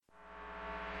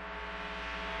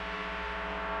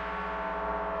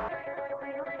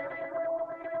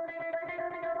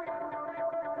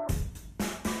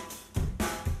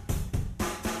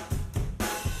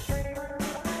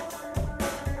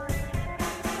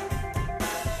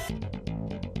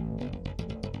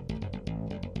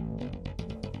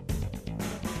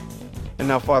And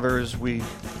now, Father, as we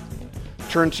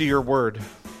turn to your word,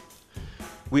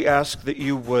 we ask that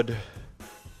you would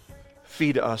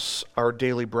feed us our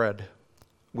daily bread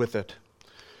with it,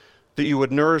 that you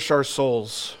would nourish our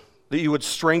souls, that you would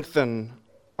strengthen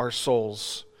our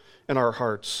souls and our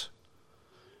hearts.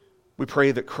 We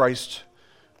pray that Christ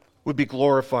would be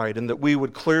glorified and that we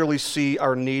would clearly see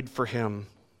our need for him.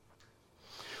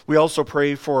 We also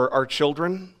pray for our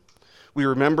children. We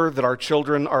remember that our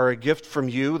children are a gift from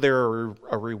you. They're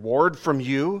a reward from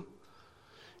you.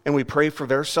 And we pray for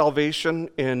their salvation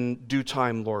in due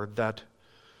time, Lord, that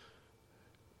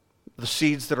the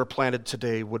seeds that are planted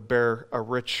today would bear a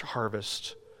rich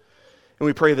harvest. And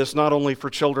we pray this not only for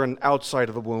children outside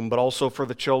of the womb, but also for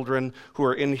the children who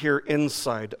are in here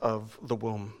inside of the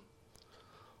womb.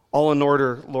 All in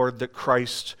order, Lord, that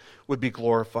Christ would be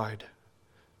glorified.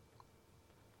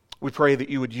 We pray that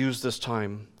you would use this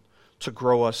time to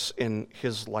grow us in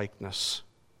his likeness,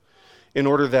 in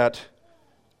order that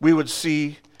we would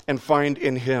see and find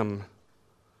in him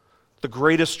the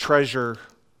greatest treasure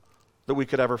that we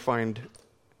could ever find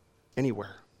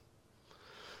anywhere.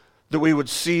 That we would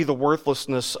see the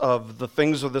worthlessness of the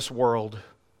things of this world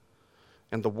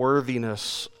and the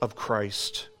worthiness of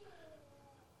Christ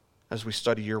as we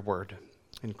study your word.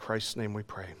 In Christ's name we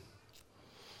pray.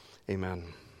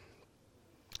 Amen.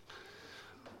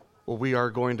 Well, we are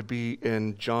going to be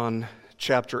in John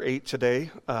chapter 8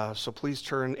 today, so please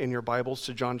turn in your Bibles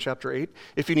to John chapter 8.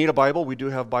 If you need a Bible, we do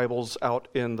have Bibles out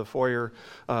in the foyer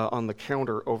on the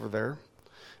counter over there.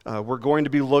 We're going to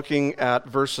be looking at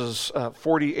verses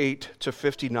 48 to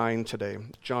 59 today.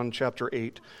 John chapter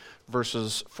 8,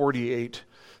 verses 48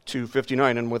 to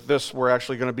 59. And with this, we're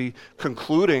actually going to be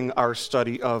concluding our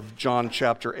study of John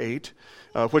chapter 8,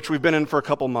 which we've been in for a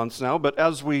couple months now. But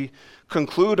as we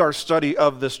conclude our study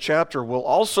of this chapter, we'll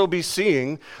also be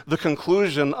seeing the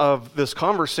conclusion of this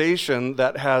conversation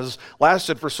that has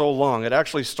lasted for so long. It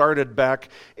actually started back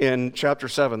in chapter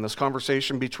 7, this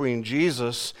conversation between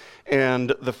Jesus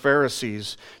and the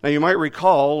Pharisees. Now, you might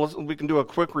recall, we can do a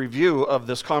quick review of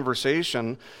this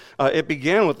conversation. It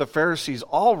began with the Pharisees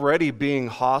already being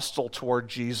hostile toward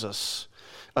Jesus.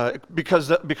 Because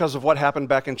of what happened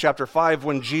back in chapter 5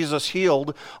 when Jesus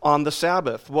healed on the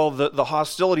Sabbath. Well, the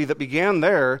hostility that began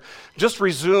there just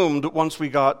resumed once we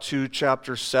got to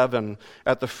chapter 7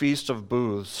 at the Feast of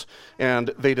Booths. And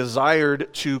they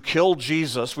desired to kill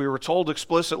Jesus. We were told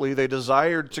explicitly they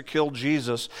desired to kill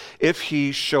Jesus if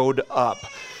he showed up.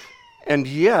 And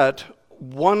yet,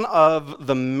 one of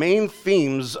the main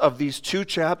themes of these two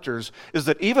chapters is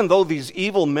that even though these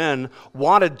evil men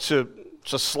wanted to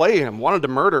slay him, wanted to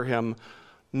murder him,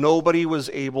 nobody was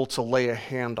able to lay a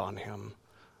hand on him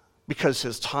because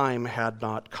his time had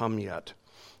not come yet.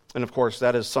 And of course,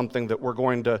 that is something that we're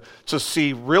going to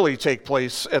see really take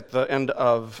place at the end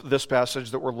of this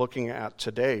passage that we're looking at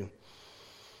today.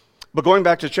 But going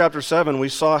back to chapter 7, we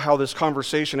saw how this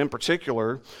conversation in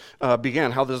particular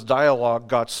began, how this dialogue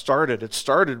got started. It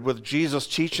started with Jesus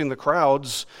teaching the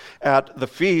crowds at the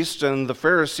feast, and the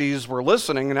Pharisees were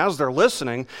listening, and as they're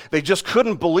listening, they just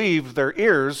couldn't believe their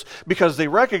ears because they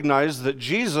recognized that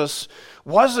Jesus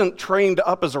wasn't trained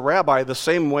up as a rabbi the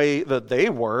same way that they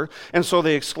were, and so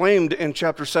they exclaimed in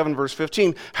chapter 7, verse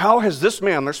 15, "How has this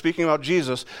man," they're speaking about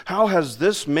Jesus, "how has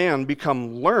this man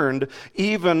become learned,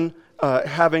 even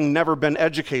having never been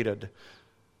educated?"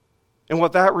 And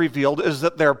what that revealed is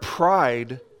that their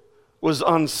pride was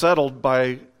unsettled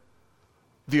by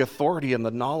the authority and the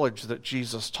knowledge that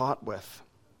Jesus taught with.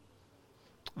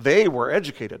 They were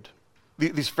educated.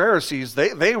 These Pharisees,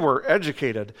 they were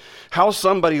educated. How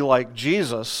somebody like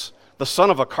Jesus, the son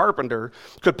of a carpenter,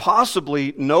 could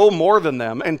possibly know more than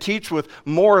them and teach with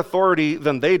more authority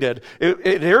than they did,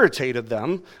 it irritated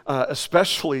them,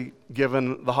 especially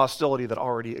given the hostility that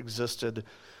already existed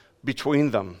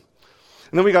between them.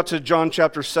 And then we got to John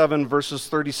chapter 7, verses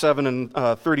 37 and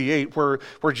 38, where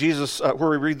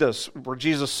we read this, where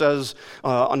Jesus says,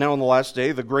 now on the last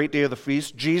day, the great day of the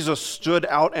feast, Jesus stood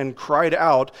out and cried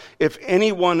out, "If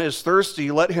anyone is thirsty,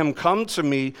 let him come to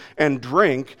me and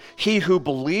drink. He who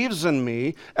believes in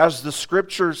me, as the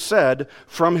scripture said,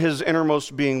 from his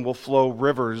innermost being will flow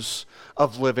rivers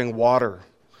of living water."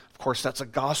 Of course, that's a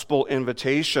gospel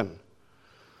invitation.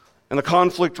 And the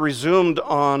conflict resumed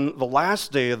on the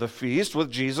last day of the feast with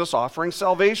Jesus offering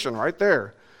salvation right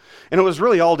there. And it was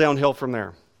really all downhill from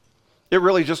there. It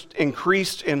really just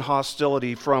increased in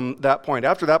hostility from that point.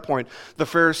 After that point, the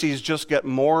Pharisees just get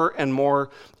more and more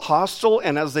hostile,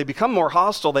 and as they become more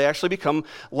hostile, they actually become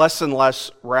less and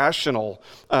less rational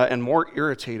and more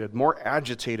irritated, more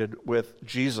agitated with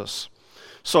Jesus.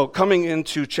 So coming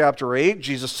into chapter 8,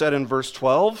 Jesus said in verse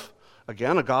 12,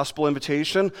 again, a gospel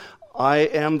invitation, I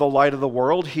am the light of the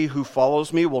world. He who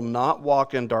follows me will not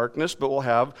walk in darkness, but will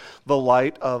have the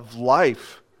light of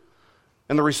life.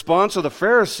 And the response of the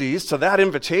Pharisees to that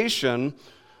invitation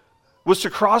was to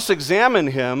cross-examine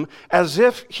him as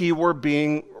if he were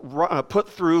being put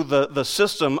through the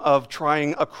system of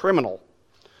trying a criminal.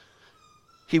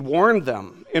 He warned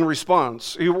them in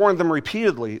response. He warned them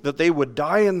repeatedly that they would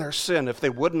die in their sin if they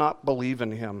would not believe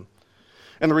in him.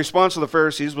 And the response of the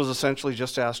Pharisees was essentially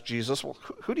just to ask Jesus, well,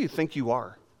 who do you think you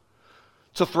are?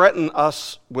 To threaten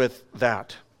us with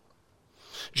that.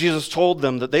 Jesus told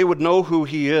them that they would know who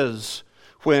he is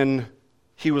when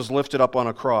he was lifted up on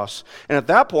a cross. And at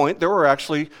that point, there were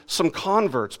actually some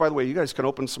converts. By the way, you guys can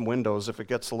open some windows if it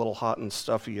gets a little hot and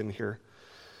stuffy in here.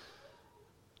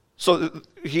 So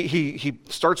he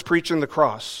starts preaching the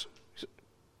cross,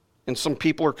 and some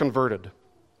people are converted.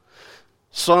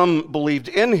 Some believed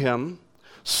in him.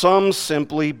 Some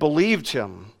simply believed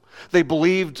him. They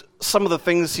believed some of the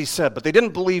things he said, but they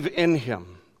didn't believe in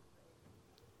him.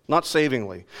 Not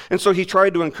savingly. And so he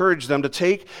tried to encourage them to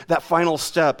take that final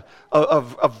step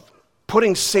of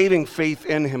putting saving faith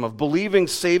in him, of believing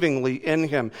savingly in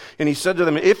him. And he said to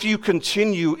them, if you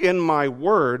continue in my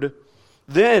word,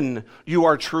 then you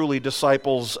are truly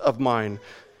disciples of mine,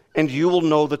 and you will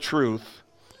know the truth,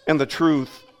 and the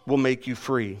truth will make you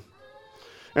free.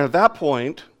 And at that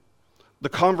point, the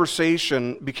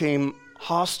conversation became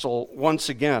hostile once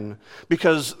again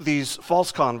because these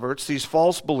false converts, these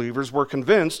false believers, were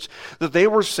convinced that they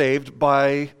were saved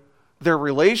by their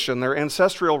relation, their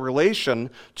ancestral relation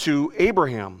to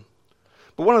Abraham.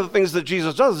 But one of the things that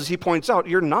Jesus does is he points out,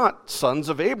 you're not sons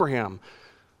of Abraham.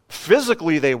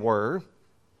 Physically they were,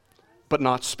 but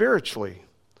not spiritually.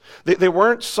 They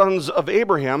weren't sons of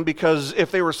Abraham because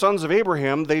if they were sons of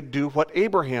Abraham, they'd do what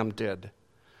Abraham did.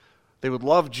 They would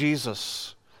love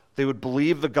Jesus. They would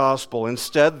believe the gospel.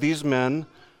 Instead, these men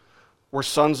were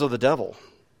sons of the devil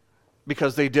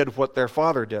because they did what their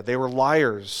father did. They were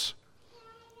liars,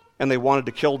 and they wanted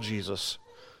to kill Jesus.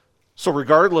 So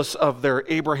regardless of their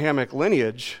Abrahamic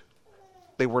lineage,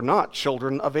 they were not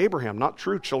children of Abraham, not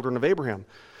true children of Abraham.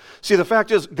 See, the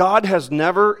fact is, God has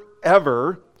never,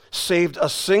 ever saved a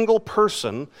single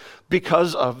person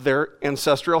because of their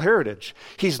ancestral heritage.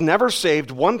 He's never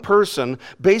saved one person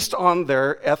based on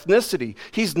their ethnicity.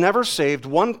 He's never saved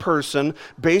one person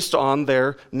based on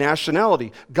their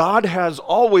nationality. God has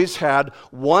always had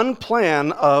one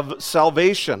plan of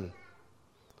salvation.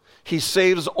 He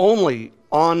saves only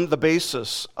on the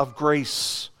basis of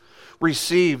grace,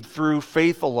 received through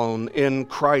faith alone in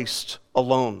Christ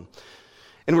alone.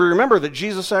 And we remember that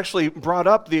Jesus actually brought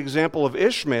up the example of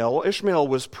Ishmael. Ishmael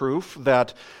was proof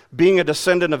that being a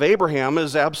descendant of Abraham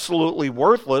is absolutely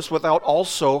worthless without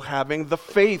also having the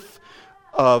faith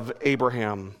of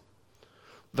Abraham.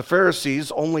 The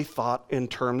Pharisees only thought in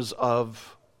terms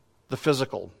of the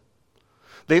physical.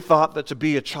 They thought that to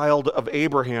be a child of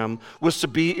Abraham was to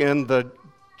be in the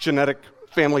genetic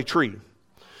family tree.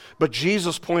 But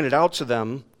Jesus pointed out to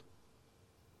them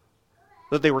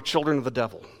that they were children of the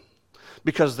devil,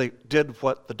 because they did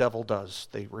what the devil does.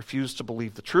 They refused to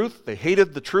believe the truth, they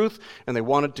hated the truth, and they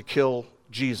wanted to kill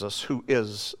Jesus, who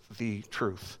is the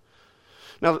truth.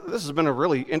 Now, this has been a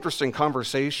really interesting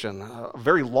conversation, a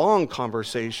very long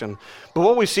conversation, but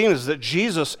what we've seen is that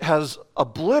Jesus has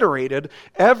obliterated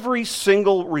every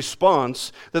single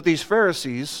response that these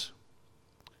Pharisees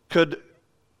could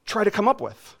try to come up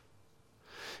with.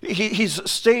 He's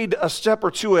stayed a step or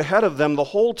two ahead of them the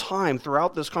whole time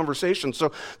throughout this conversation.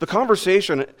 So the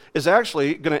conversation is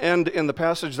actually going to end in the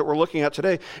passage that we're looking at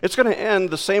today. It's going to end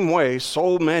the same way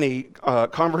so many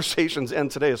conversations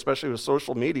end today, especially with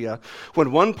social media,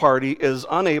 when one party is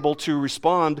unable to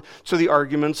respond to the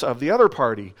arguments of the other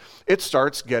party. It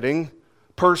starts getting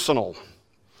personal.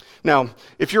 Now,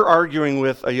 if you're arguing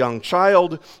with a young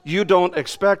child, you don't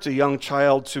expect a young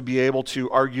child to be able to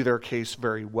argue their case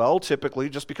very well, typically,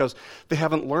 just because they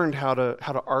haven't learned how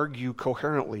to argue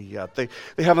coherently yet. They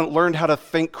haven't learned how to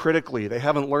think critically. They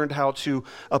haven't learned how to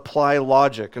apply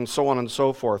logic, and so on and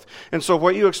so forth. And so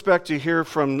what you expect to hear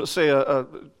from, say, a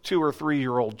 2 or 3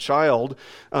 year old child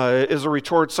is a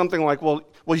retort something like, well,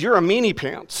 you're a meanie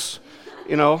pants,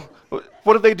 you know.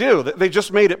 What did they do? They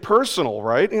just made it personal,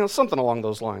 right? You know, something along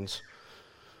those lines.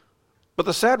 But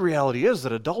the sad reality is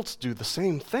that adults do the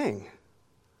same thing.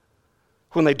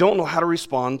 When they don't know how to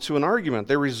respond to an argument,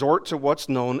 they resort to what's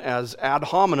known as ad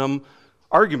hominem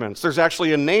arguments. There's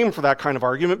actually a name for that kind of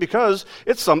argument because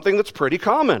it's something that's pretty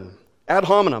common. Ad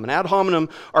hominem. An ad hominem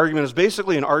argument is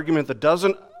basically an argument that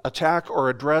doesn't attack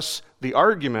or address the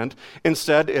argument.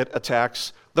 Instead, it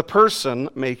attacks the person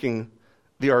making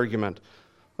the argument.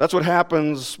 That's what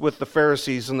happens with the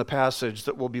Pharisees in the passage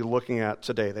that we'll be looking at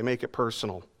today. They make it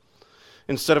personal.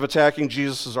 Instead of attacking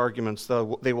Jesus' arguments,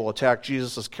 they will attack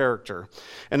Jesus' character.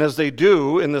 And as they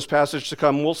do in this passage to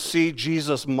come, we'll see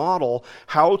Jesus model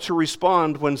how to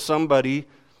respond when somebody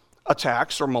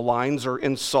attacks or maligns or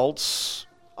insults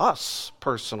us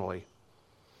personally.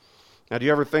 Now, do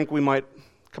you ever think we might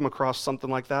come across something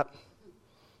like that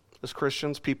as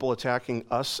Christians? People attacking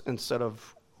us instead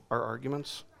of our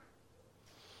arguments?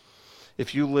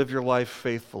 If you live your life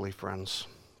faithfully, friends,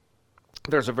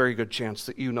 there's a very good chance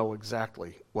that you know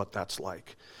exactly what that's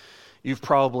like. You've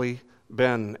probably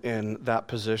been in that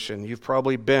position. You've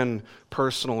probably been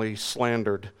personally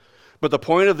slandered. But the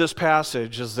point of this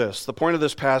passage is this. The point of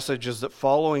this passage is that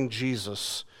following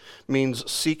Jesus means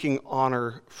seeking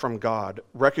honor from God,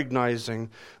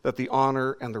 recognizing that the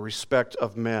honor and the respect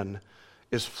of men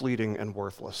is fleeting and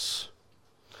worthless.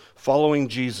 Following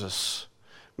Jesus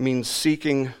means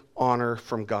seeking honor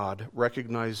from God,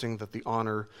 recognizing that the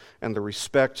honor and the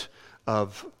respect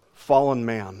of fallen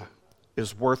man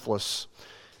is worthless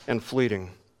and fleeting.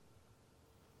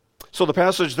 So the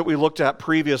passage that we looked at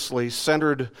previously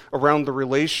centered around the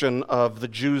relation of the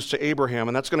Jews to Abraham,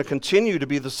 and that's going to continue to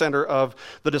be the center of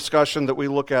the discussion that we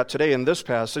look at today in this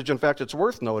passage. In fact, it's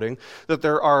worth noting that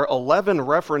there are 11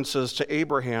 references to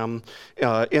Abraham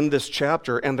in this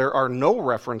chapter, and there are no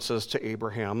references to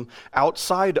Abraham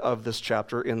outside of this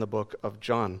chapter in the book of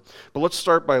John. But let's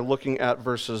start by looking at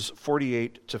verses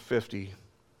 48 to 50.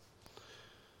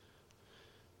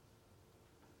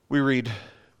 We read,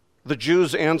 "The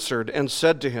Jews answered and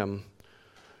said to him,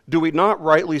 'Do we not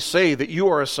rightly say that you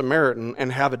are a Samaritan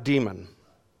and have a demon?'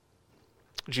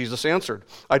 Jesus answered,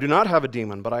 'I do not have a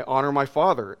demon, but I honor my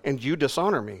Father, and you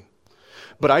dishonor me.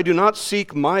 But I do not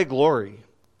seek my glory.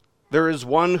 There is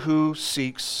one who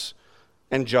seeks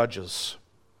and judges.'"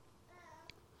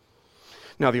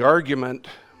 Now, the argument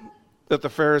that the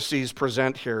Pharisees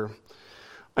present here,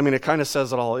 it kind of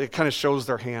says it all. It kind of shows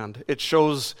their hand. It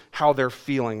shows how they're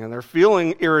feeling. And they're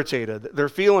feeling irritated. They're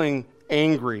feeling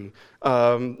angry.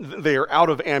 They are out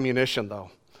of ammunition, though.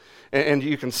 And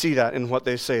you can see that in what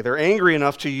they say. They're angry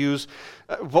enough to use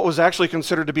what was actually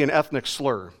considered to be an ethnic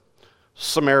slur,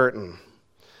 Samaritan.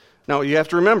 Now, you have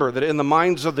to remember that in the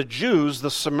minds of the Jews,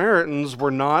 the Samaritans were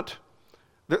not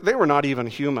even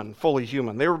human, fully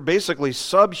human. They were basically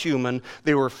subhuman,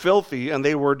 they were filthy, and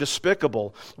they were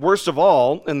despicable. Worst of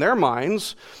all, in their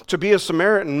minds, to be a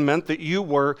Samaritan meant that you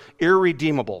were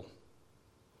irredeemable.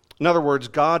 In other words,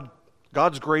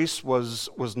 God's grace was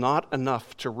not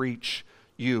enough to reach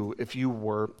you if you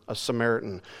were a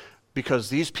Samaritan, because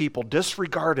these people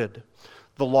disregarded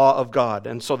the law of God.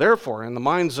 And so therefore, in the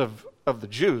minds of the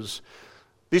Jews,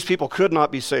 these people could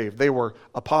not be saved. They were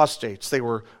apostates, they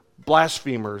were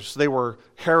blasphemers, they were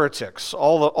heretics,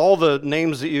 all the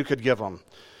names that you could give them.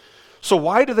 So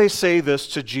why do they say this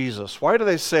to Jesus? Why do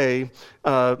they say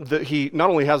that he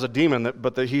not only has a demon,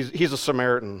 but that he's a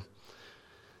Samaritan?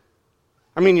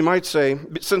 You might say,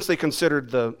 since they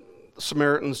considered the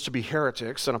Samaritans to be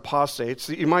heretics and apostates,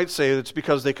 you might say it's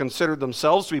because they considered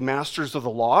themselves to be masters of the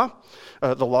law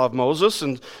of Moses.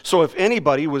 And so if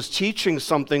anybody was teaching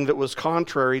something that was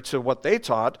contrary to what they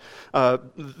taught,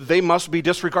 they must be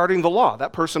disregarding the law.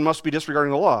 That person must be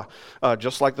disregarding the law,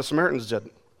 just like the Samaritans did.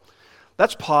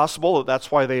 That's possible. That's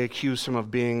why they accuse him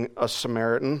of being a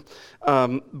Samaritan.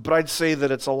 But I'd say that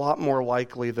it's a lot more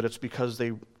likely that it's because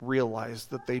they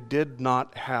realized that they did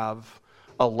not have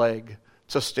a leg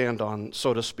to stand on,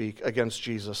 so to speak, against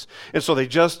Jesus. And so they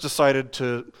just decided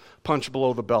to punch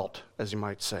below the belt, as you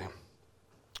might say.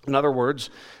 In other words,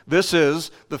 this is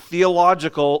the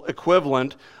theological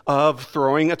equivalent of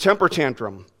throwing a temper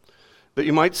tantrum that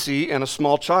you might see in a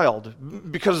small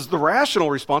child. Because the rational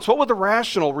response, what would the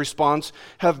rational response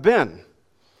have been?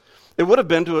 It would have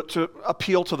been to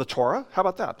appeal to the Torah. How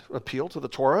about that? Appeal to the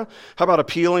Torah. How about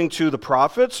appealing to the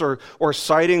prophets or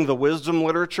citing the wisdom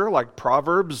literature like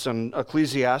Proverbs and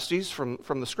Ecclesiastes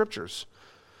from the scriptures?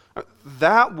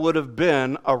 That would have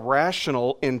been a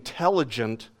rational,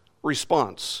 intelligent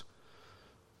response.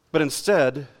 But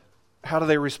instead, how do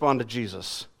they respond to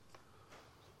Jesus?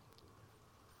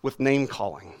 With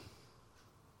name-calling.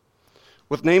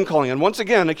 With name-calling, and once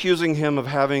again accusing him of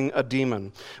having a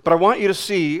demon. But I want you to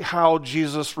see how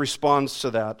Jesus responds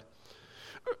to that.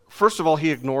 First of all,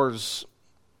 he ignores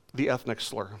the ethnic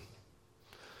slur.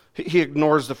 He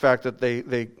ignores the fact that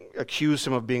they accuse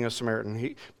him of being a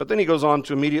Samaritan. But then he goes on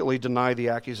to immediately deny the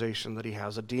accusation that he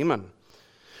has a demon.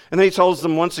 And then he tells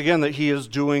them once again that he is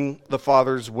doing the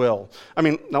Father's will. I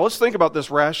mean, now let's think about this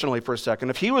rationally for a second.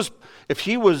 If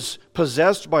he was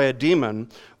possessed by a demon,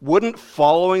 wouldn't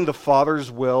following the Father's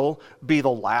will be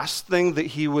the last thing that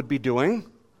he would be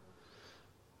doing?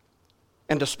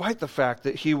 And despite the fact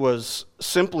that he was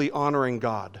simply honoring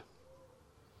God,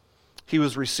 he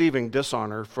was receiving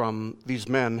dishonor from these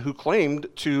men who claimed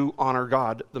to honor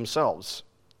God themselves.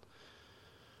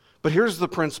 But here's the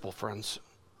principle, friends.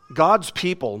 God's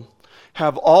people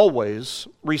have always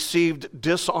received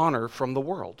dishonor from the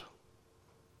world.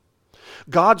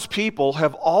 God's people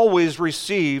have always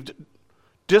received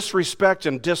disrespect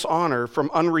and dishonor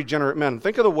from unregenerate men.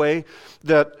 Think of the way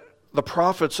that the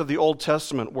prophets of the Old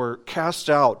Testament were cast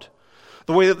out,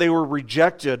 the way that they were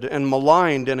rejected and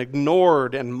maligned and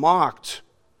ignored and mocked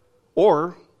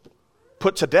or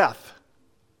put to death.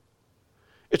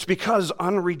 It's because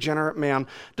unregenerate man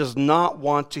does not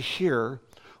want to hear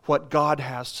what God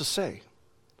has to say.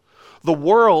 The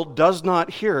world does not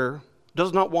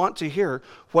want to hear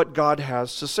what God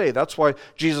has to say. That's why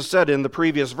Jesus said in the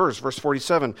previous verse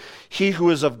 47, "He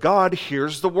who is of God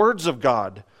hears the words of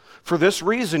God. For this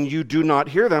reason you do not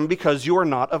hear them, because you are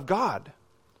not of God."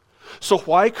 So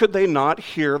why could they not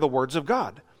hear the words of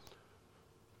God?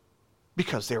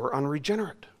 Because they were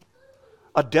unregenerate.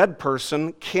 A dead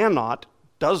person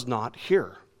does not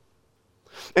hear.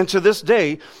 And to this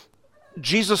day,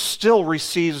 Jesus still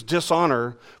receives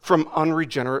dishonor from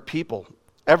unregenerate people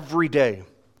every day.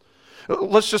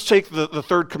 Let's just take the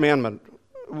third commandment,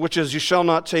 which is, "You shall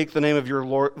not take the name of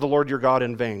the Lord your God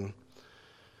in vain."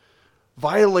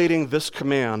 Violating this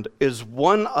command is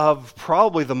one of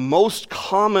probably the most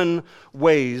common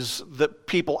ways that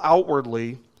people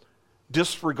outwardly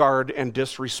disregard and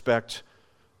disrespect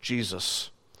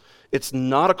Jesus. It's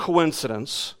not a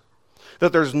coincidence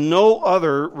that there's no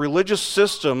other religious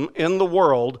system in the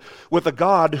world with a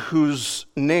God whose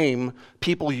name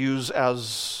people use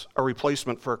as a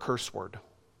replacement for a curse word.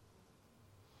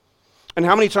 And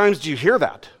how many times do you hear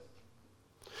that?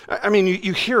 I mean,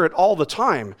 you hear it all the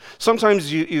time.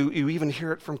 Sometimes you even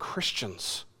hear it from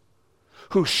Christians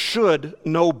who should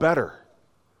know better.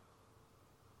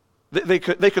 They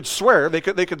could swear, they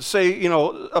could say,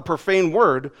 a profane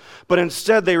word, but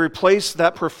instead they replace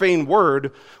that profane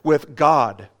word with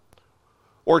God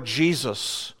or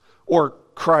Jesus or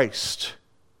Christ.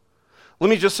 Let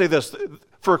me just say this.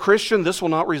 For a Christian, this will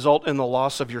not result in the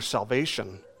loss of your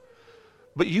salvation,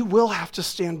 but you will have to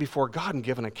stand before God and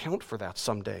give an account for that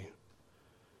someday.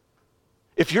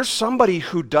 If you're somebody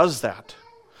who does that,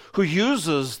 who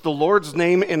uses the Lord's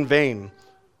name in vain,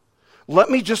 let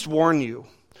me just warn you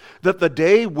that the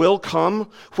day will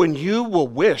come when you will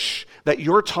wish that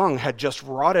your tongue had just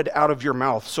rotted out of your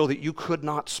mouth so that you could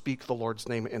not speak the Lord's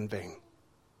name in vain.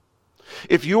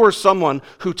 If you are someone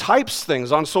who types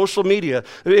things on social media,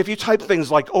 if you type things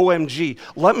like OMG,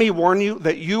 let me warn you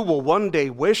that you will one day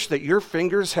wish that your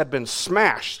fingers had been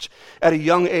smashed at a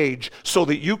young age so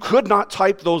that you could not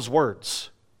type those words.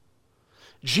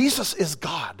 Jesus is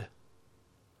God,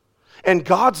 and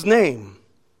God's name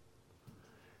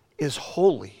is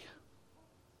holy.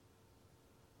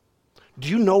 Do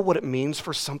you know what it means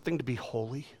for something to be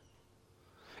holy?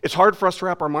 It's hard for us to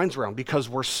wrap our minds around because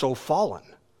we're so fallen.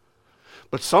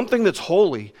 But something that's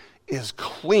holy is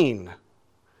clean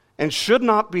and should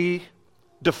not be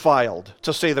defiled,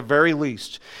 to say the very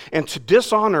least. And to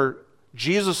dishonor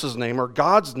Jesus' name or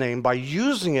God's name by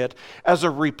using it as a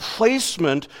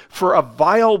replacement for a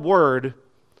vile word,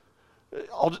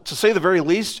 to say the very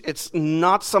least, it's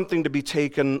not something to be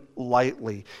taken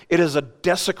lightly. It is a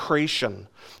desecration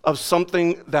of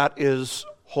something that is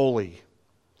holy.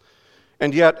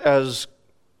 And yet, as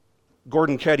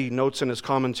Gordon Keddy notes in his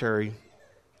commentary,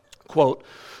 quote,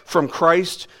 "From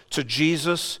Christ to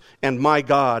Jesus and my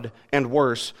God, and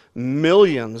worse,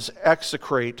 millions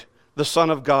execrate the Son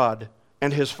of God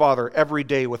and his Father every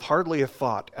day with hardly a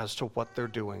thought as to what they're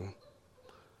doing."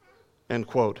 End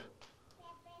quote.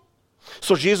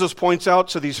 So Jesus points out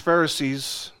to these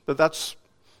Pharisees that that's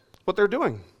what they're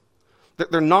doing.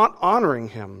 They're not honoring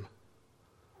him.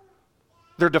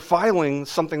 They're defiling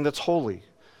something that's holy,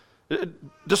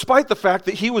 despite the fact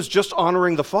that he was just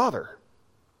honoring the Father.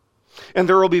 And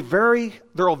there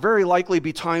will very likely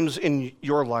be times in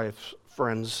your life,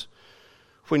 friends,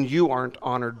 when you aren't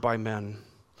honored by men,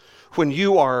 when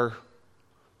you are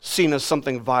seen as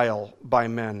something vile by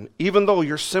men, even though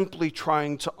you're simply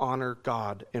trying to honor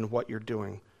God in what you're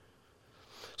doing.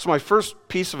 So my first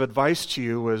piece of advice to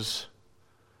you is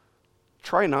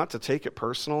try not to take it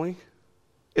personally.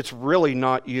 It's really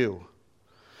not you.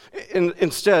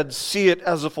 Instead, see it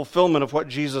as a fulfillment of what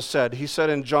Jesus said. He said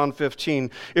in John 15,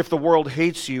 if the world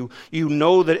hates you, you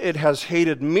know that it has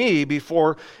hated me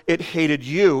before it hated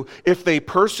you. If they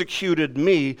persecuted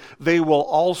me, they will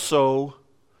also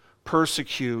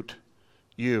persecute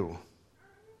you.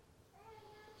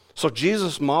 So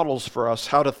Jesus models for us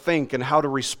how to think and how to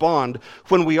respond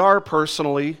when we are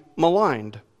personally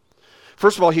maligned.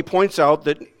 First of all, he points out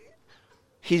that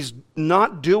he's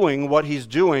not doing what he's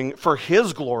doing for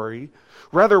his glory.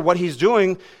 Rather, what he's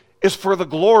doing is for the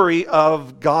glory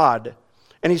of God.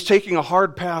 And he's taking a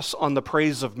hard pass on the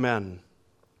praise of men.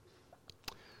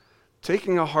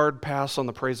 Taking a hard pass on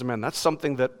the praise of men. That's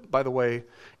something that, by the way,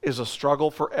 is a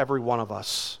struggle for every one of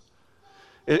us.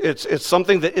 It's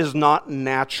something that is not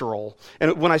natural.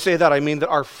 And when I say that, I mean that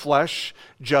our flesh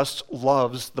just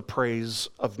loves the praise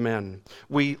of men.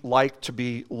 We like to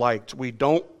be liked. We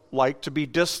don't like to be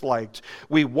disliked.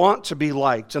 We want to be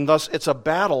liked. And thus, it's a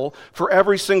battle for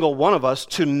every single one of us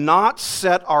to not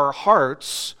set our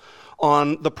hearts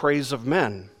on the praise of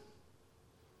men.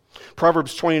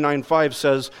 Proverbs 29:5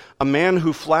 says, a man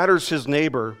who flatters his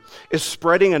neighbor is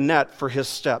spreading a net for his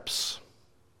steps.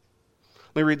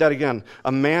 Let me read that again.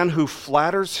 A man who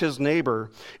flatters his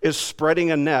neighbor is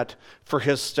spreading a net for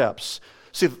his steps.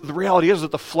 See, the reality is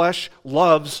that the flesh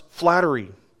loves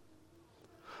flattery.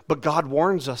 But God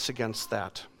warns us against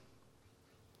that.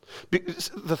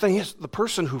 The thing is, the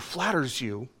person who flatters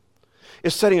you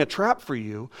is setting a trap for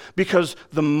you, because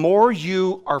the more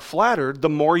you are flattered, the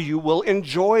more you will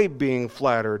enjoy being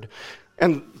flattered.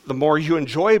 And the more you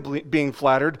enjoy being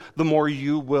flattered, the more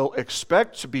you will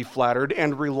expect to be flattered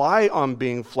and rely on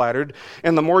being flattered.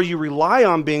 And the more you rely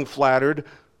on being flattered,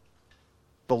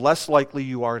 the less likely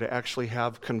you are to actually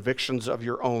have convictions of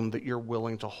your own that you're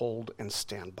willing to hold and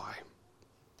stand by.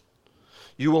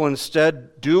 You will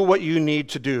instead do what you need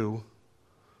to do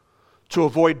to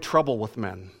avoid trouble with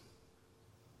men.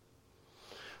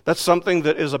 That's something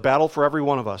that is a battle for every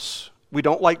one of us. We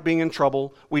don't like being in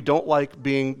trouble. We don't like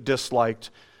being disliked.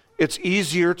 It's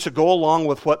easier to go along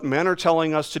with what men are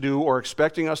telling us to do or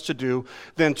expecting us to do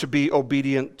than to be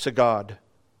obedient to God.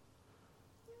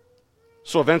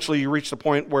 So eventually you reach the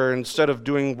point where instead of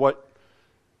doing what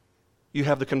you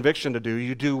have the conviction to do,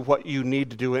 you do what you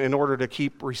need to do in order to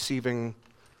keep receiving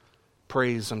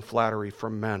praise and flattery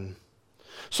from men.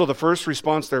 So the first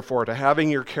response, therefore, to having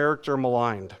your character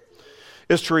maligned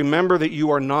is to remember that you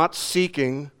are not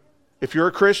seeking, if you're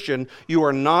a Christian, you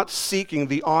are not seeking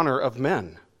the honor of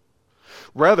men.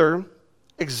 Rather,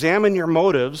 examine your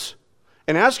motives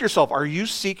and ask yourself, are you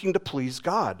seeking to please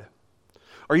God?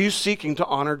 Are you seeking to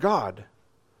honor God?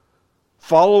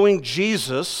 Following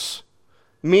Jesus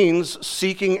means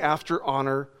seeking after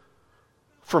honor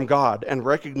from God and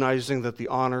recognizing that the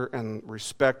honor and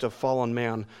respect of fallen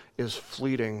man is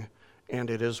fleeting and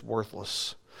it is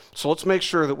worthless. So let's make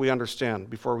sure that we understand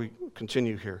before we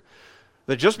continue here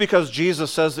that just because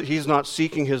Jesus says that he's not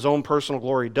seeking his own personal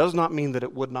glory does not mean that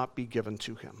it would not be given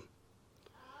to him.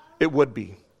 It would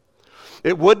be.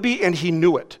 It would be, and he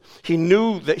knew it. He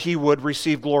knew that he would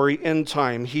receive glory in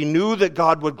time. He knew that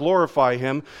God would glorify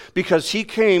him because he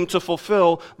came to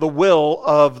fulfill the will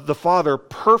of the Father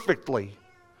perfectly.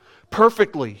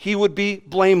 Perfectly. He would be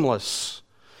blameless,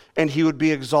 and he would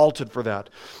be exalted for that.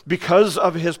 Because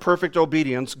of his perfect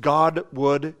obedience, God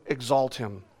would exalt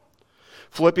him.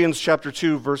 Philippians chapter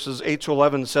 2, verses 8 to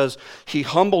 11 says, he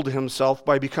humbled himself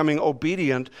by becoming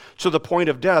obedient to the point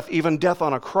of death, even death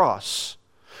on a cross.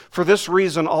 For this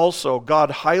reason also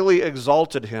God highly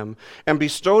exalted him and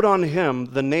bestowed on him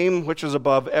the name which is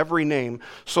above every name,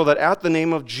 so that at the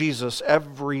name of Jesus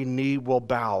every knee will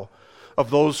bow, of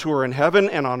those who are in heaven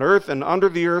and on earth and under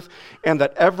the earth, and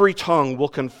that every tongue will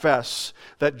confess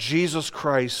that Jesus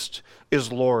Christ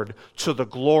is Lord, to the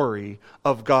glory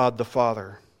of God the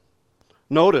Father.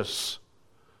 Notice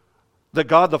that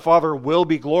God the Father will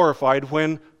be glorified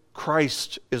when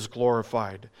Christ is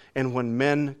glorified and when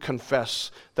men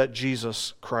confess that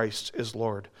Jesus Christ is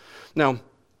Lord. Now,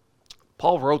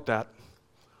 Paul wrote that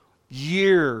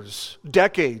years,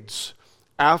 decades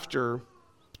after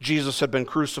Jesus had been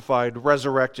crucified,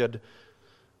 resurrected,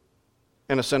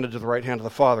 and ascended to the right hand of the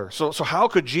Father. So how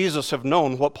could Jesus have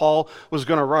known what Paul was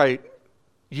going to write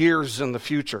years in the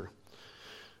future?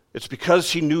 It's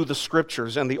because he knew the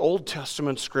Scriptures, and the Old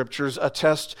Testament Scriptures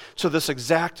attest to this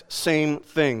exact same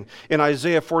thing. In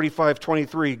Isaiah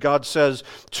 45:23, God says,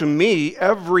 to me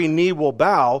every knee will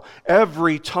bow,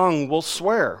 every tongue will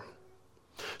swear.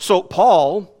 So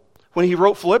Paul, when he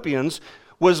wrote Philippians,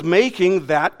 was making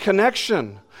that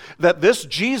connection, that this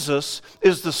Jesus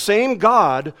is the same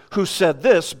God who said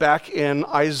this back in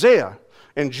Isaiah.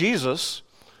 And Jesus,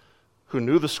 who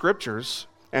knew the Scriptures,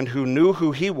 and who knew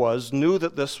who he was knew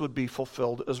that this would be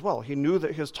fulfilled as well. He knew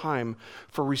that his time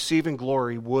for receiving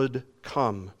glory would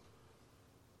come.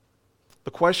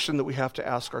 The question that we have to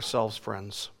ask ourselves,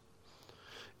 friends,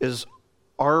 is,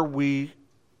 are we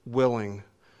willing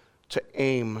to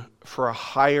aim for a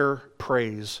higher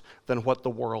praise than what the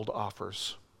world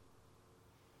offers?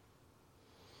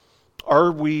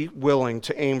 Are we willing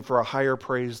to aim for a higher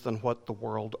praise than what the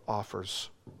world offers?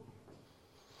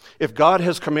 If God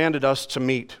has commanded us to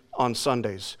meet on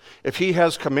Sundays, if He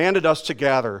has commanded us to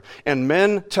gather, and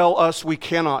men tell us we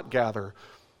cannot gather,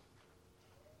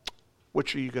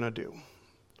 which are you going to do?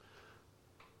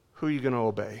 Who are you going to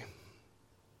obey?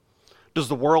 Does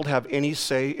the world have any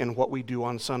say in what we do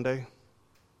on Sunday?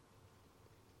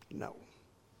 No,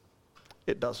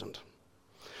 it doesn't.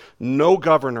 No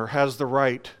governor has the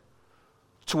right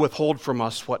to withhold from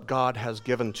us what God has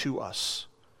given to us.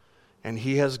 And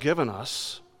He has given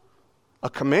us a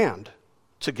command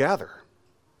to gather.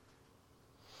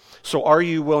 So are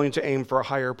you willing to aim for a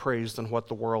higher praise than what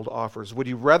the world offers? Would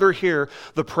you rather hear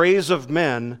the praise of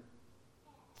men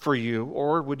for you,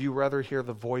 or would you rather hear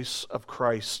the voice of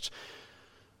Christ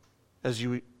as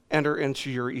you enter into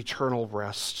your eternal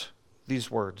rest? These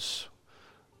words,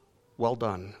 "Well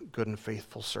done, good and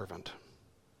faithful servant."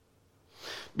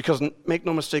 Because make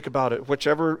no mistake about it,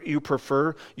 whichever you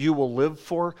prefer, you will live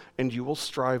for and you will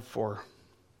strive for.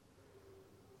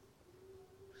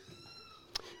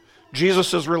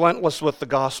 Jesus is relentless with the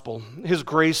gospel. His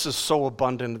grace is so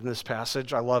abundant in this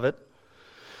passage. I love it.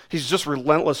 He's just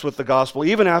relentless with the gospel.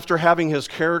 Even after having his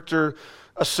character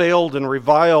assailed and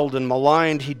reviled and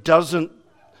maligned, he doesn't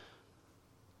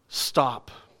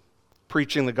stop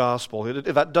preaching the gospel.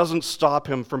 That doesn't stop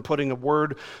him from putting a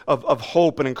word of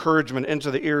hope and encouragement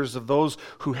into the ears of those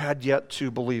who had yet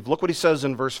to believe. Look what he says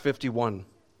in verse 51.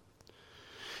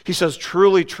 He says,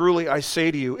 "Truly, truly, I say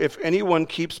to you, if anyone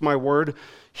keeps my word,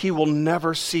 he will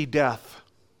never see death."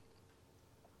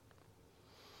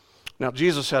 Now,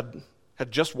 Jesus had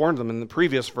just warned them in the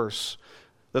previous verse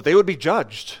that they would be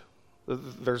judged.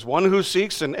 There's one who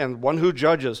seeks and one who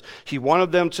judges. He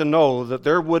wanted them to know that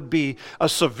there would be a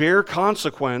severe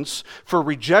consequence for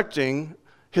rejecting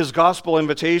his gospel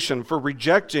invitation, for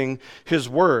rejecting his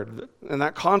word. And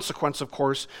that consequence, of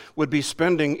course, would be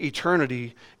spending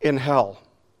eternity in hell.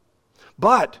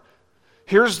 But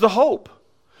here's the hope.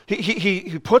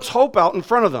 He puts hope out in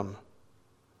front of them.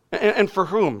 And for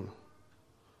whom?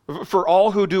 For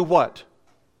all who do what?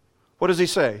 What does he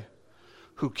say?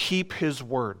 Who keep his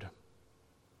word.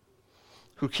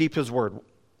 Who keep his word.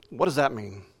 What does that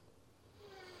mean?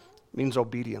 It means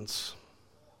obedience.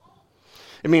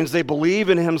 It means they believe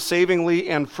in him savingly,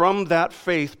 and from that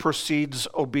faith proceeds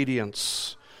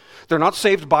obedience. They're not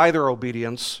saved by their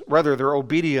obedience. Rather, their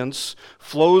obedience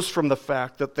flows from the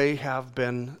fact that they have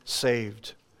been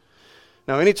saved.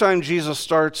 Now, anytime Jesus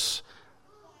starts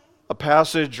a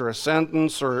passage or a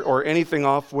sentence or anything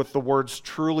off with the words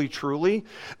 "truly, truly,"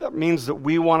 that means that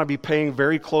we want to be paying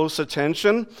very close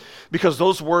attention, because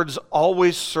those words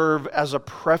always serve as a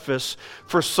preface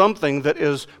for something that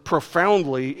is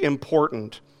profoundly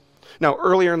important. Now,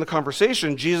 earlier in the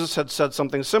conversation, Jesus had said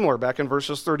something similar back in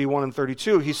verses 31 and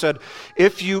 32. He said,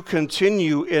 "If you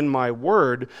continue in my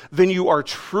word, then you are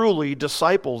truly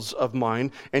disciples of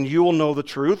mine, and you will know the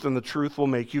truth, and the truth will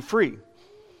make you free."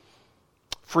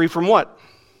 Free from what?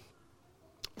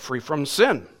 Free from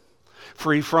sin.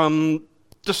 Free from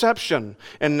deception.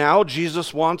 And now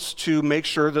Jesus wants to make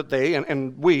sure that they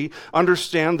and we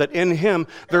understand that in him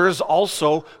there is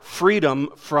also freedom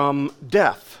from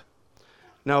death.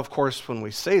 Now, of course, when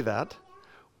we say that,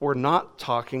 we're not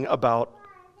talking about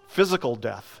physical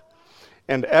death.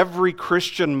 And every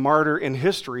Christian martyr in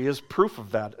history is proof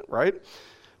of that, right?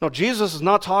 No, Jesus is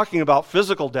not talking about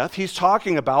physical death. He's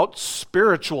talking about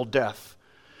spiritual death,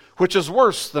 which is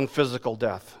worse than physical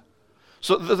death.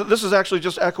 So this is actually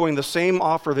just echoing the same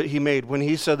offer that he made when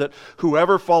he said that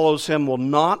whoever follows him will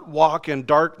not walk in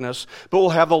darkness, but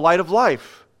will have the light of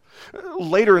life.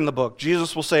 Later in the book,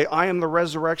 Jesus will say, "I am the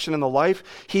resurrection and the life.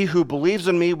 He who believes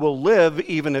in me will live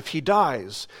even if he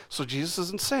dies." So Jesus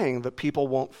isn't saying that people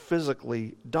won't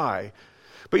physically die.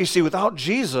 But you see, without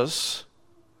Jesus,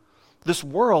 this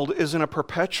world is in a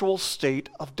perpetual state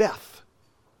of death.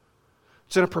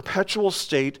 It's in a perpetual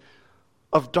state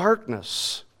of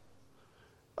darkness,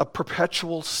 a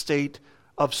perpetual state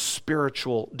of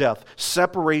spiritual death,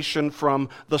 separation from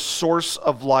the source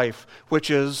of life, which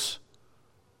is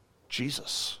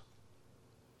Jesus.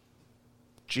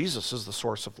 Jesus is the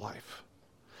source of life.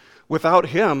 Without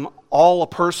him, all a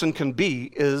person can be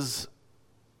is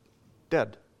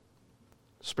dead,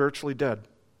 spiritually dead.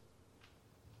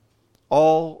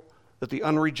 All that the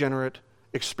unregenerate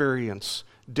experience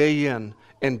day in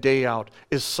and day out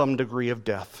is some degree of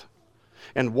death.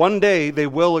 And one day they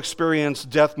will experience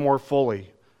death more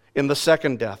fully in the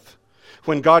second death,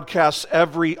 when God casts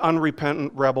every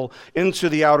unrepentant rebel into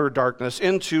the outer darkness,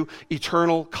 into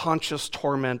eternal conscious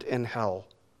torment in hell.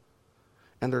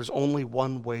 And there's only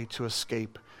one way to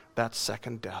escape that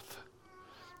second death,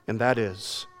 and that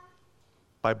is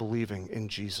by believing in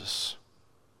Jesus.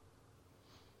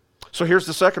 So here's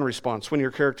the second response when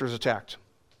your character is attacked.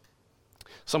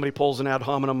 Somebody pulls an ad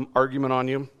hominem argument on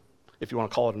you, if you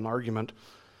want to call it an argument.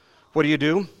 What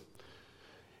do?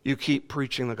 You keep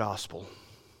preaching the gospel.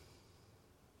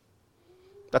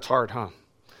 That's hard, huh?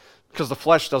 Because the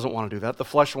flesh doesn't want to do that. The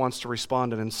flesh wants to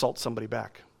respond and insult somebody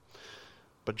back.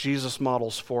 But Jesus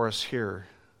models for us here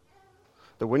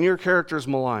that when your character is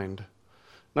maligned,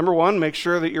 number one, make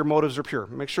sure that your motives are pure.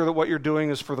 Make sure that what you're doing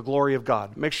is for the glory of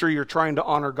God. Make sure you're trying to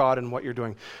honor God in what you're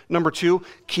doing. Number two,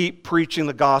 keep preaching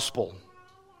the gospel.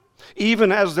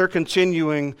 Even as they're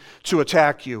continuing to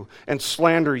attack you and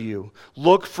slander you,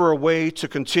 look for a way to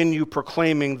continue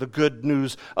proclaiming the good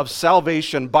news of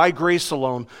salvation by grace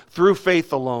alone, through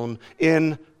faith alone,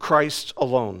 in Christ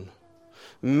alone.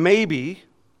 Maybe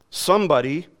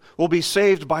somebody will be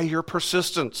saved by your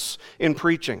persistence in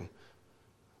preaching.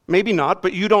 Maybe not,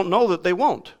 but you don't know that they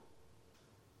won't.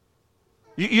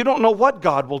 You don't know what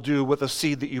God will do with a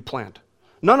seed that you plant.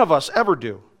 None of us ever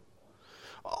do.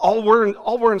 All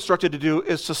we're instructed to do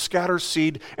is to scatter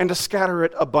seed and to scatter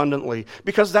it abundantly,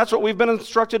 because that's what we've been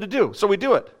instructed to do, so we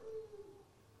do it.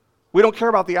 We don't care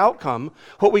about the outcome.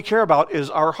 What we care about is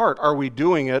our heart. Are we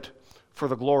doing it for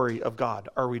the glory of God?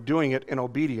 Are we doing it in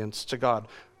obedience to God,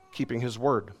 keeping His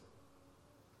word?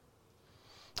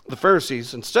 The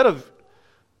Pharisees, instead of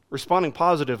responding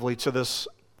positively to this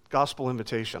gospel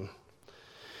invitation,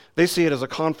 they see it as a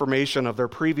confirmation of their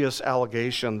previous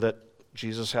allegation that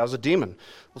Jesus has a demon.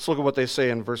 Let's look at what they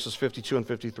say in verses 52 and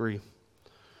 53.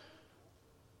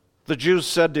 The Jews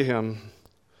said to him,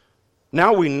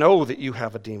 "Now we know that you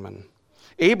have a demon.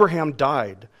 Abraham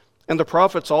died, and the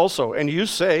prophets also, and you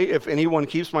say, if anyone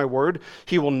keeps my word,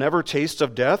 he will never taste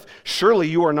of death. Surely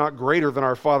you are not greater than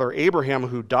our father Abraham,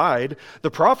 who died.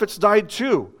 The prophets died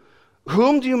too.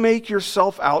 Whom do you make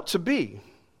yourself out to be?"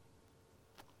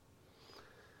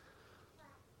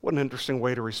 What an interesting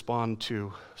way to respond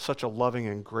to such a loving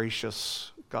and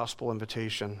gracious gospel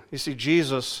invitation. You see,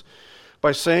 Jesus,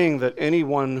 by saying that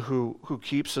anyone who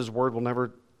keeps his word will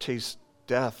never taste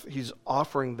death, he's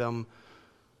offering them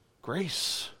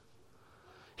grace.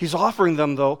 He's offering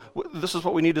them, though, this is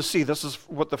what we need to see. This is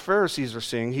what the Pharisees are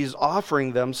seeing. He's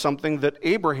offering them something that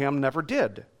Abraham never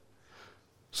did,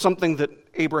 something that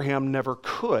Abraham never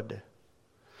could.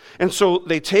 And so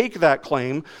they take that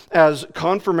claim as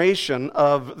confirmation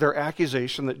of their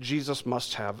accusation that Jesus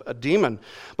must have a demon.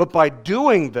 But by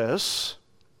doing this,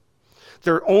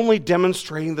 they're only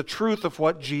demonstrating the truth of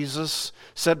what Jesus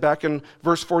said back in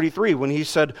verse 43 when he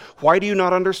said, "Why do you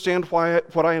not understand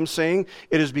what I am saying?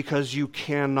 It is because you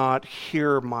cannot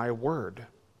hear my word."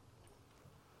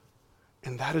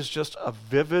 And that is just a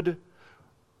vivid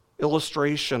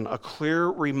illustration, a clear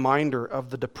reminder of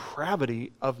the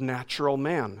depravity of natural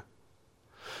man.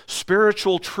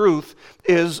 Spiritual truth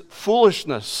is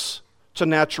foolishness to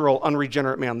natural,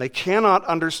 unregenerate man. They cannot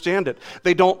understand it.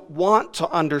 They don't want to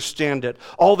understand it.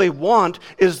 All they want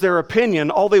is their opinion.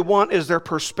 All they want is their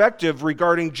perspective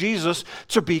regarding Jesus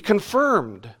to be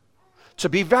confirmed, to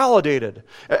be validated.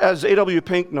 As A.W.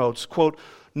 Pink notes, quote,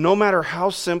 "No matter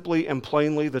how simply and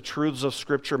plainly the truths of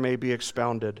Scripture may be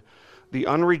expounded, the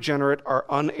unregenerate are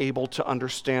unable to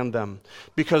understand them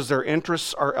because their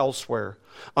interests are elsewhere,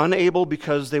 unable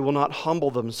because they will not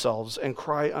humble themselves and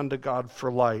cry unto God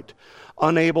for light,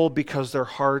 unable because their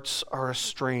hearts are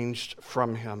estranged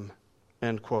from Him."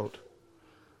 End quote.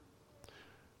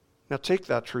 Now take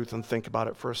that truth and think about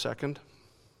it for a second.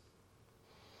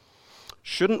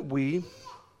 Shouldn't we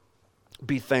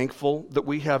be thankful that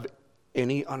we have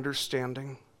any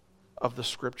understanding of the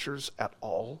Scriptures at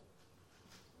all?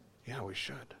 Yeah, we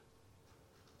should.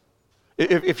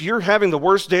 If you're having the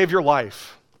worst day of your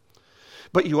life,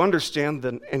 but you understand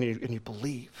that, and you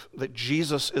believe that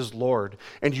Jesus is Lord,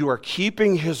 and you are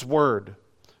keeping His word,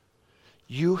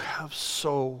 you have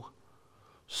so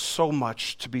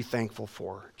much to be thankful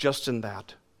for just in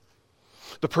that.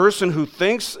 The person who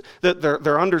thinks that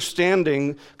their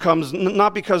understanding comes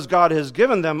not because God has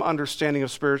given them understanding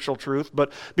of spiritual truth,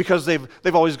 but because they've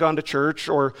always gone to church,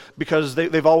 or because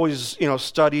they've always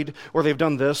studied, or they've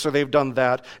done this or they've done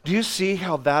that. Do you see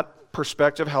how that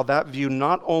perspective, how that view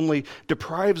not only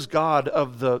deprives God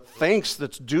of the thanks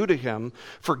that's due to him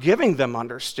for giving them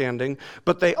understanding,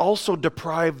 but they also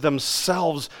deprive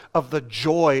themselves of the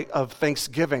joy of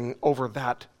thanksgiving over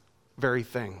that very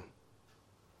thing.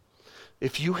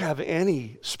 If you have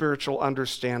any spiritual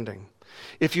understanding,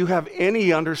 if you have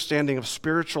any understanding of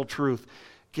spiritual truth,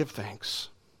 give thanks,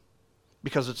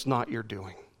 because it's not your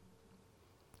doing.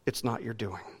 It's not your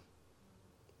doing.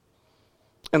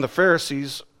 And the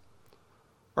Pharisees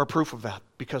are proof of that,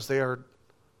 because they are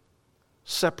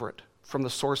separate from the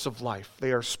source of life.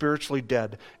 They are spiritually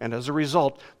dead, and as a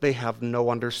result, they have no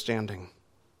understanding.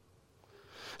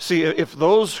 See, if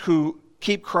those who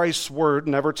keep Christ's word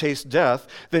never taste death,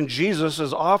 then Jesus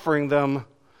is offering them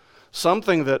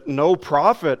something that no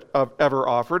prophet ever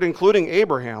offered, including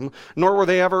Abraham, nor were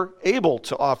they ever able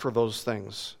to offer those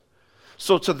things.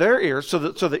 So to their ears, to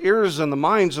the ears and the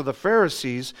minds of the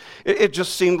Pharisees, it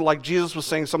just seemed like Jesus was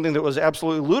saying something that was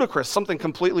absolutely ludicrous, something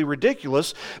completely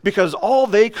ridiculous, because all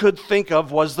they could think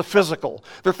of was the physical.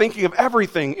 They're thinking of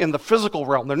everything in the physical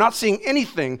realm. They're not seeing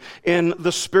anything in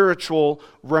the spiritual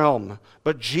realm.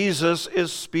 But Jesus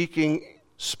is speaking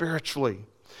spiritually.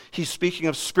 He's speaking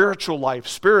of spiritual life,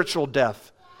 spiritual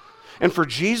death. And for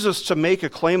Jesus to make a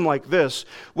claim like this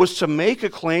was to make a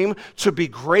claim to be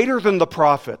greater than the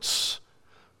prophets.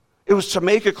 It was to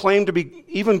make a claim to be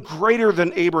even greater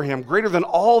than Abraham, greater than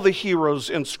all the heroes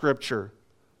in Scripture.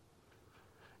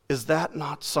 Is that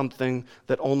not something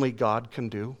that only God can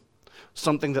do?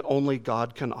 Something that only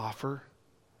God can offer?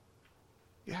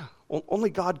 Yeah, only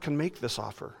God can make this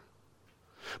offer.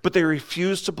 But they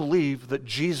refuse to believe that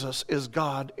Jesus is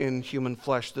God in human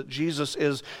flesh, that Jesus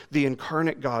is the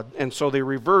incarnate God. And so they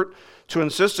revert to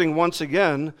insisting once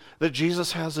again that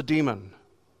Jesus has a demon.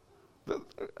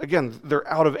 Again,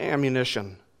 they're out of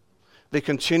ammunition. They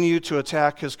continue to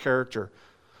attack his character.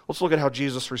 Let's look at how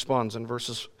Jesus responds in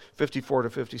verses 54 to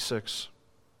 56.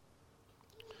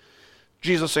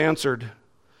 Jesus answered,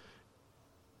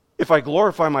 "If I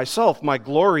glorify myself, my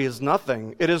glory is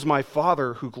nothing. It is my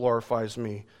Father who glorifies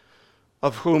me,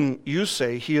 of whom you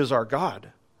say he is our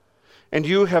God. And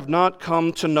you have not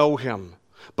come to know him,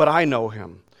 but I know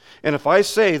him. And if I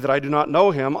say that I do not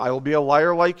know him, I will be a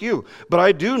liar like you. But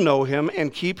I do know him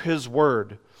and keep his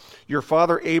word. Your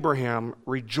father Abraham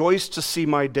rejoiced to see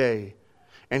my day,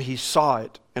 and he saw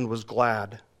it and was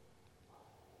glad."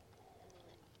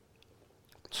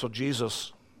 So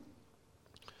Jesus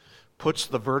puts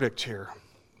the verdict here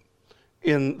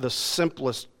in the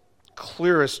simplest,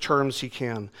 clearest terms he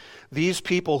can. These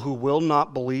people who will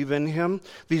not believe in him,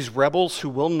 these rebels who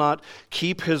will not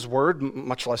keep his word,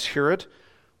 much less hear it,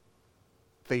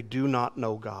 they do not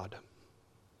know God.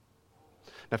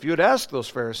 Now, if you had asked those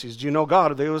Pharisees, do you know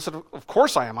God? They would have said, of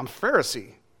course I am. I'm a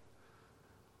Pharisee.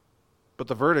 But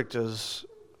the verdict is,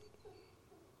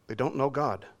 they don't know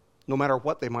God, no matter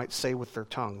what they might say with their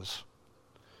tongues.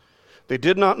 They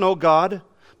did not know God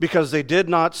because they did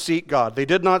not seek God. They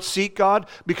did not seek God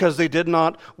because they did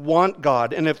not want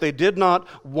God. And if they did not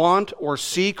want or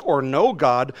seek or know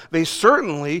God, they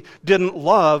certainly didn't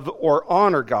love or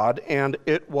honor God, and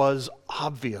it was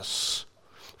obvious.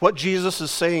 What Jesus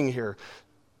is saying here,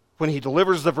 when he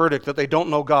delivers the verdict that they don't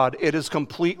know God, it is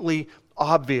completely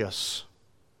obvious.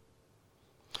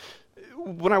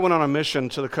 When I went on a mission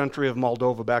to the country of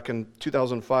Moldova back in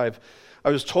 2005, I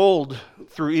was told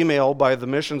through email by the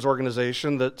missions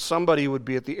organization that somebody would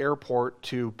be at the airport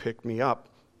to pick me up.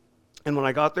 And when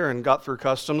I got there and got through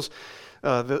customs,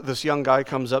 this young guy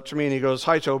comes up to me and he goes,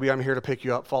 "Hi, Toby, I'm here to pick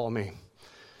you up. Follow me."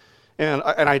 And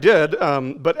I did,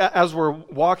 but as we're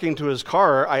walking to his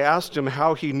car, I asked him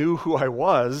how he knew who I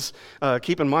was.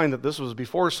 Keep in mind that this was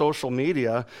before social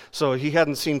media, so he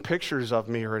hadn't seen pictures of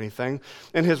me or anything.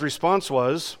 And his response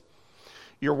was,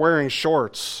 "You're wearing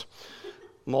shorts.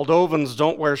 Moldovans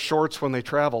don't wear shorts when they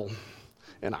travel."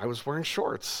 And I was wearing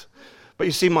shorts. But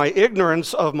you see, my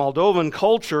ignorance of Moldovan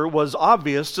culture was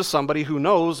obvious to somebody who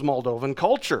knows Moldovan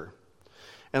culture.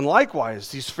 And likewise,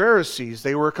 these Pharisees,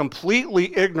 they were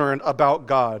completely ignorant about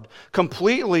God,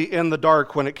 completely in the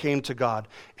dark when it came to God.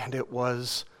 And it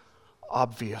was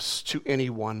obvious to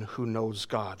anyone who knows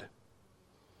God.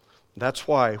 That's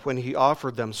why when he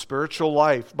offered them spiritual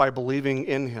life by believing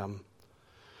in him,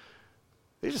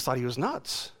 they just thought he was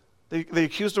nuts. They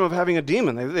accused him of having a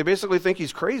demon. They basically think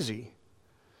he's crazy.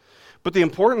 But the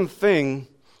important thing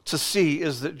to see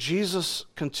is that Jesus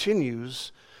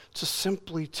continues to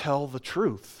simply tell the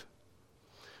truth.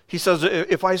 He says,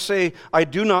 "If I say I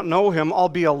do not know him, I'll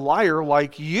be a liar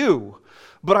like you.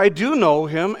 But I do know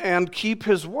him and keep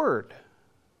his word."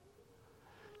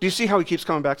 Do you see how he keeps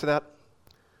coming back to that?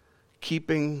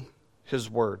 Keeping his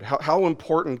word. How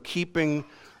important keeping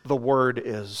the Word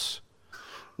is.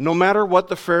 No matter what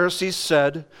the Pharisees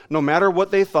said, no matter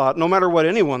what they thought, no matter what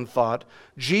anyone thought,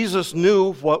 Jesus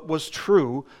knew what was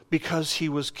true because he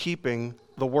was keeping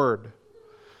the Word.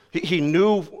 He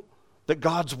knew that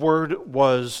God's Word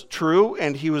was true,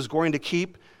 and he was going to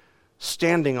keep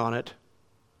standing on it,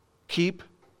 keep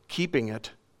keeping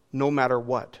it, no matter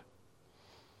what.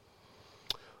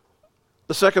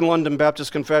 The Second London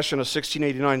Baptist Confession of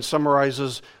 1689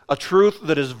 summarizes a truth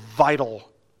that is vital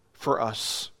for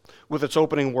us with its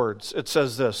opening words. It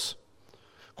says this,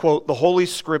 quote, "The Holy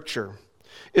Scripture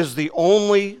is the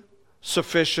only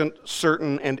sufficient,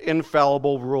 certain, and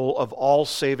infallible rule of all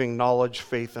saving knowledge,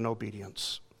 faith, and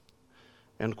obedience."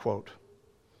 End quote.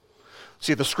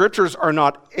 See, the Scriptures are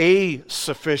not a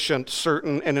sufficient,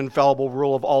 certain, and infallible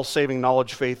rule of all saving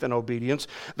knowledge, faith, and obedience.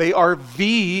 They are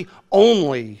the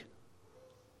only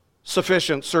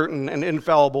sufficient, certain, and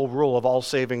infallible rule of all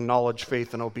saving knowledge,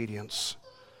 faith, and obedience.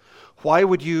 Why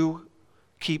would you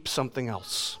keep something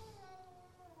else?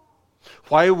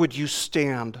 Why would you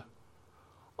stand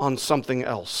on something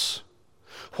else?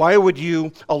 Why would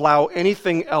you allow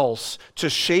anything else to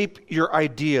shape your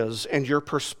ideas and your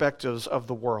perspectives of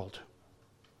the world?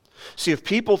 See, if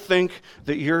people think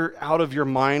that you're out of your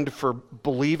mind for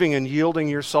believing and yielding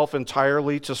yourself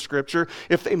entirely to Scripture,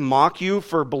 if they mock you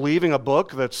for believing a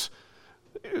book that's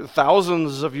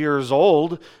thousands of years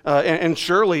old, and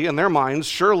surely, in their minds,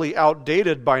 surely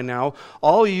outdated by now,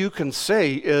 all you can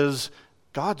say is,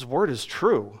 God's Word is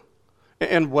true.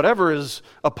 And whatever is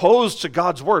opposed to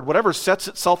God's Word, whatever sets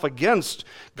itself against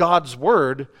God's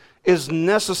Word, is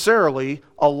necessarily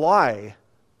a lie.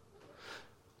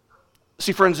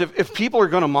 See, friends, if people are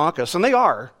going to mock us, and they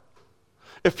are,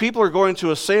 if people are going to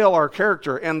assail our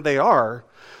character, and they are,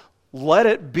 let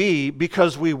it be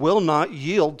because we will not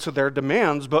yield to their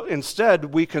demands, but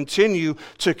instead we continue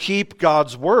to keep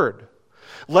God's Word.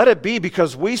 Let it be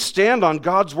because we stand on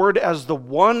God's Word as the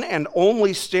one and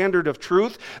only standard of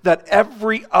truth that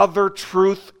every other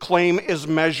truth claim is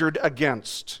measured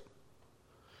against.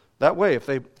 That way, if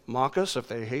they mock us, if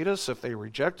they hate us, if they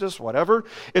reject us, whatever,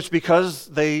 it's because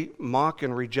they mock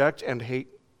and reject and hate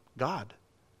God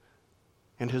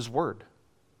and His Word.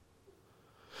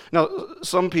 Now,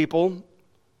 some people,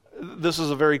 this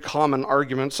is a very common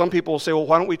argument. Some people will say, well,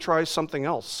 why don't we try something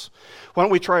else? Why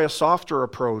don't we try a softer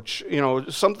approach?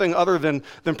 Something other than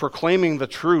proclaiming the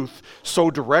truth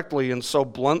so directly and so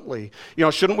bluntly.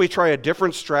 Shouldn't we try a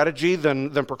different strategy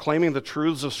than proclaiming the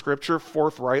truths of Scripture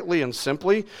forthrightly and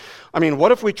simply?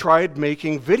 What if we tried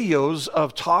making videos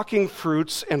of talking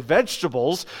fruits and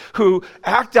vegetables who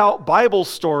act out Bible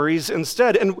stories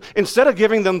instead? And instead of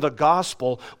giving them the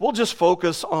gospel, we'll just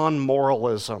focus on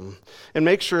moralism and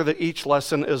make sure that each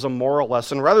lesson is a moral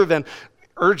lesson rather than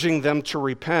urging them to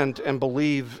repent and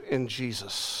believe in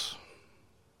Jesus.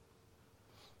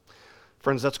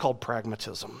 Friends, that's called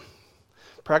pragmatism.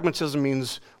 Pragmatism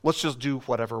means let's just do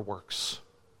whatever works.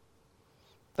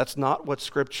 That's not what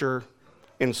Scripture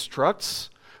instructs.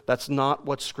 That's not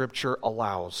what Scripture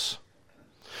allows.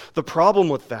 The problem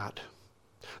with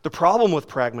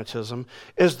pragmatism,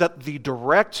 is that the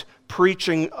direct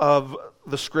preaching of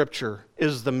the Scripture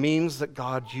is the means that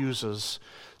God uses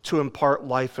to impart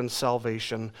life and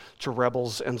salvation to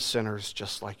rebels and sinners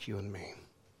just like you and me.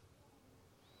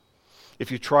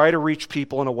 If you try to reach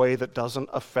people in a way that doesn't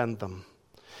offend them,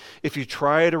 if you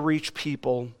try to reach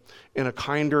people in a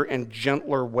kinder and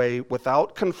gentler way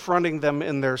without confronting them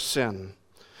in their sin,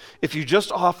 if you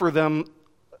just offer them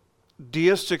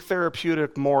deistic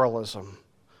therapeutic moralism,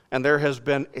 and there has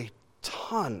been a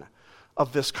ton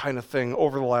of this kind of thing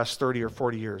over the last 30 or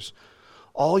 40 years,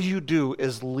 all you do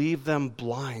is leave them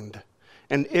blind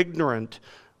and ignorant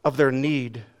of their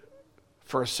need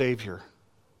for a Savior.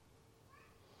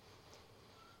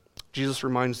 Jesus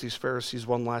reminds these Pharisees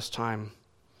one last time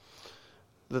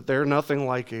that they're nothing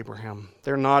like Abraham.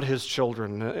 They're not his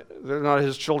children. They're not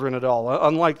his children at all.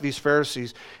 Unlike these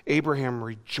Pharisees, Abraham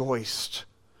rejoiced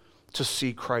to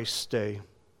see Christ's day.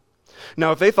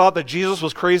 Now, if they thought that Jesus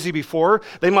was crazy before,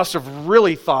 they must have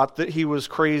really thought that he was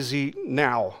crazy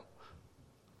now,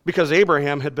 because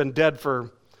Abraham had been dead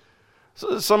for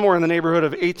somewhere in the neighborhood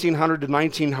of 1800 to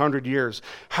 1900 years.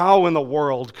 How in the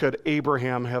world could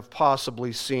Abraham have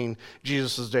possibly seen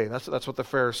Jesus' day? That's what the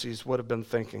Pharisees would have been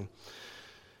thinking.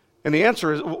 And the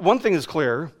answer is, one thing is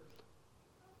clear,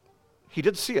 he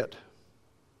did see it.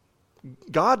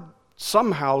 God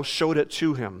somehow showed it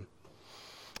to him.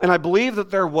 And I believe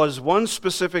that there was one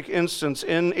specific instance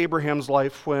in Abraham's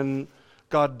life when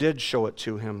God did show it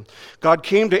to him. God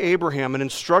came to Abraham and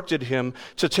instructed him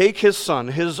to take his son,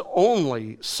 his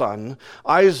only son,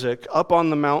 Isaac, up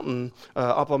on Mount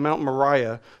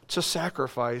Moriah to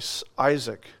sacrifice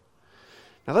Isaac.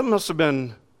 Now that must have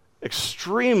been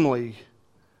extremely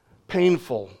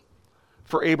painful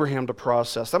for Abraham to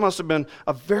process. That must have been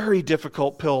a very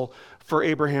difficult pill for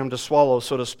Abraham to swallow,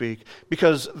 so to speak,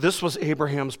 because this was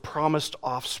Abraham's promised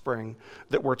offspring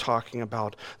that we're talking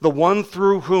about, the one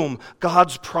through whom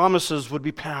God's promises would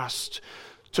be passed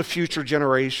to future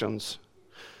generations.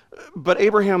 But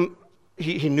Abraham,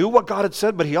 he knew what God had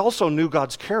said, but he also knew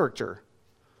God's character.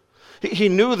 He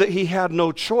knew that he had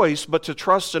no choice but to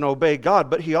trust and obey God,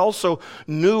 but he also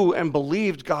knew and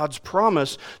believed God's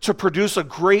promise to produce a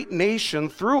great nation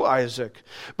through Isaac.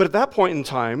 But at that point in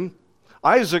time,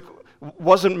 Isaac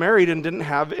wasn't married and didn't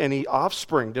have any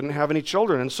offspring, didn't have any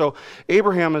children. And so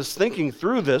Abraham is thinking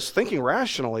through this, thinking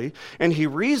rationally, and he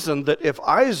reasoned that if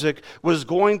Isaac was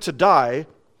going to die,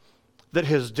 that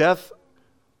his death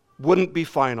wouldn't be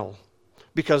final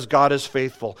because God is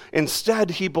faithful.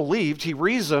 Instead, he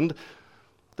reasoned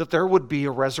that there would be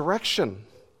a resurrection.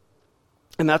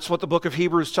 And that's what the book of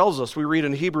Hebrews tells us. We read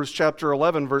in Hebrews chapter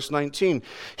 11, verse 19,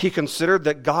 he considered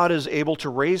that God is able to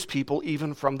raise people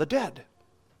even from the dead.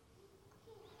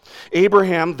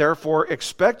 Abraham, therefore,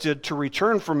 expected to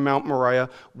return from Mount Moriah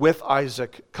with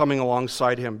Isaac coming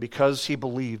alongside him because he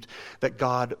believed that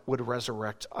God would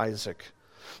resurrect Isaac.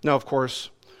 Now, of course,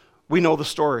 we know the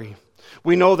story.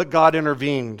 We know that God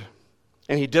intervened,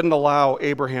 and he didn't allow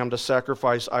Abraham to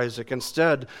sacrifice Isaac.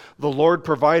 Instead, the Lord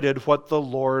provided what the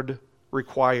Lord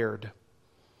required,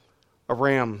 a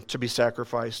ram to be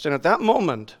sacrificed. And at that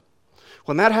moment,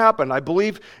 when that happened, I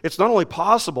believe it's not only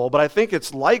possible, but I think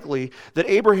it's likely that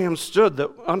Abraham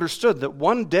understood that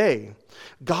one day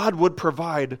God would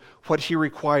provide what he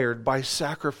required by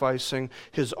sacrificing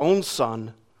his own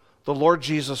son, the Lord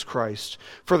Jesus Christ,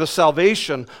 for the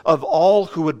salvation of all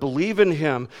who would believe in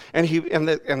him. And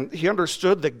he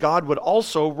understood that God would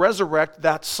also resurrect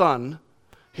that son,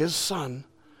 his son,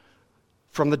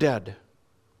 from the dead,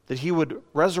 that he would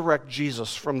resurrect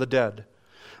Jesus from the dead.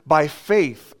 By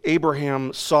faith,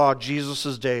 Abraham saw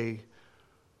Jesus' day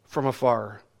from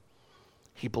afar.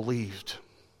 He believed,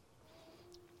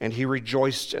 and he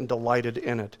rejoiced and delighted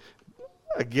in it.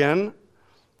 Again,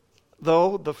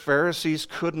 though, the Pharisees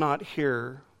could not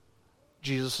hear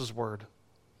Jesus' word.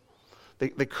 They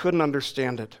couldn't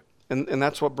understand it, and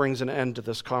that's what brings an end to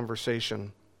this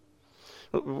conversation.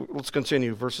 Let's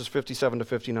continue, verses 57 to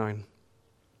 59.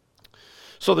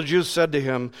 So the Jews said to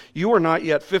him, "You are not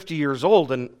yet 50 years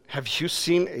old, and have you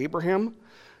seen Abraham?"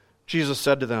 Jesus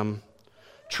said to them,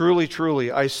 "Truly,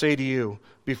 truly, I say to you,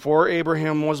 before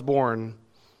Abraham was born,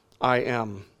 I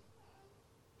am."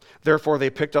 Therefore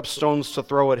they picked up stones to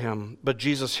throw at him, but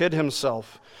Jesus hid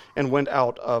himself and went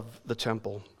out of the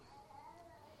temple.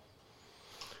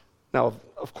 Now,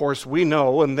 of course, we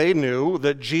know, and they knew,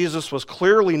 that Jesus was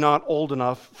clearly not old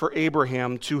enough for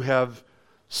Abraham to have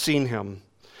seen him.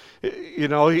 You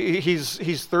know,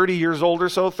 he's 30 years old or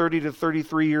so, 30 to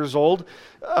 33 years old.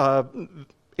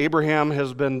 Abraham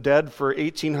has been dead for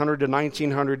 1,800 to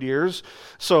 1,900 years.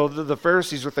 So the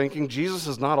Pharisees are thinking Jesus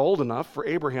is not old enough for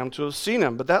Abraham to have seen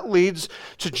him. But that leads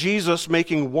to Jesus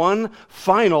making one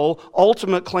final,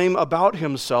 ultimate claim about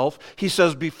himself. He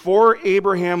says, "Before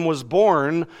Abraham was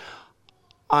born,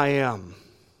 I am."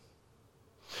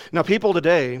 Now, people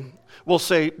today will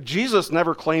say, Jesus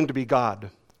never claimed to be God.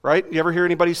 Right? You ever hear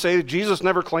anybody say Jesus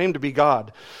never claimed to be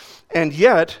God? And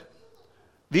yet,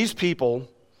 these people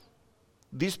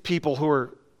who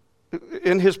are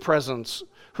in his presence,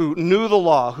 who knew the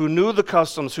law, who knew the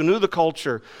customs, who knew the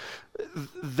culture,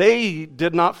 they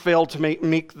did not fail to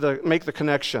make the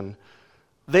connection.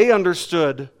 They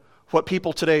understood what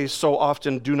people today so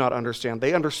often do not understand.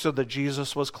 They understood that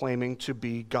Jesus was claiming to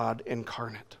be God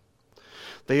incarnate.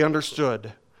 They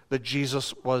understood that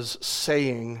Jesus was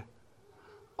saying,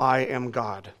 "I am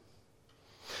God."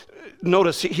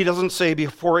 Notice, he doesn't say,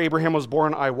 "Before Abraham was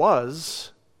born, I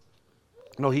was."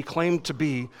 No, he claimed to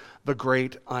be the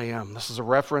great I am. This is a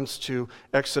reference to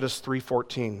Exodus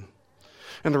 3:14.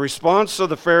 And the response of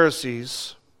the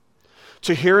Pharisees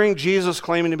to hearing Jesus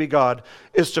claiming to be God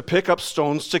is to pick up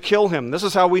stones to kill him. This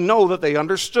is how we know that they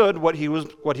understood what he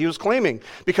was claiming,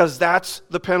 because that's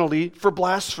the penalty for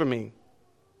blasphemy.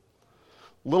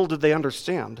 Little did they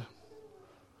understand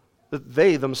that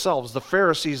they themselves, the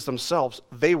Pharisees themselves,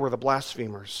 they were the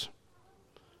blasphemers.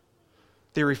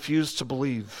 They refused to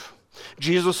believe.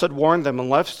 Jesus had warned them,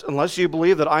 unless you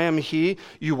believe that I am he,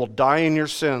 you will die in your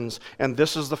sins. And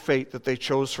this is the fate that they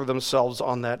chose for themselves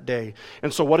on that day.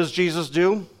 And so what does Jesus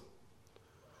do?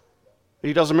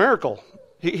 He does a miracle.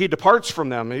 He departs from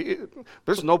them.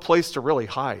 There's no place to really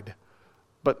hide,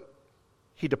 but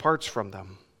he departs from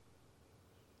them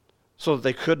so that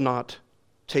they could not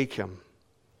take him.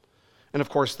 And of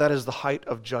course, that is the height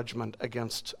of judgment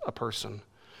against a person,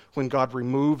 when God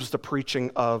removes the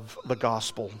preaching of the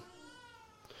gospel.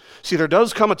 See, there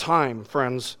does come a time,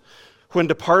 friends, when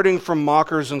departing from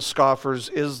mockers and scoffers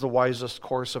is the wisest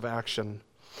course of action.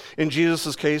 In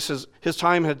Jesus' case, his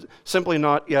time had simply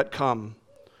not yet come.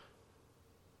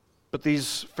 But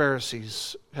these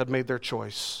Pharisees had made their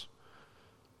choice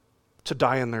to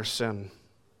die in their sin.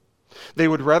 They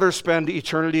would rather spend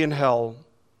eternity in hell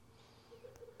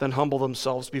than humble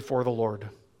themselves before the Lord.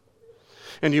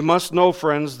 And you must know,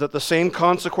 friends, that the same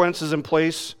consequence is in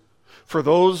place for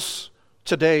those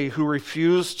today who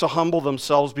refuse to humble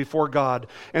themselves before God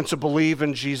and to believe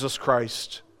in Jesus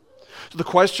Christ. So the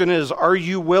question is, are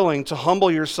you willing to humble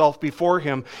yourself before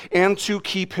him and to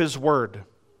keep his word?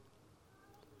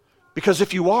 Because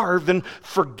if you are, then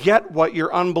forget what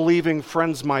your unbelieving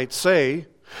friends might say.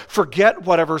 Forget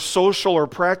whatever social or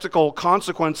practical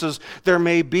consequences there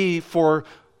may be for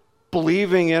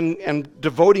believing in and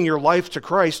devoting your life to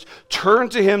Christ. Turn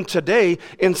to him today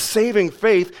in saving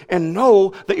faith and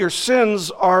know that your sins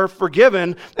are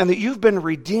forgiven and that you've been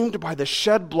redeemed by the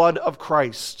shed blood of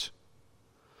Christ.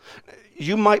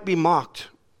 You might be mocked.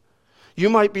 You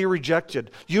might be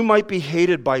rejected. You might be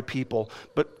hated by people.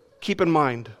 But keep in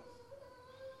mind,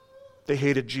 they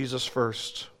hated Jesus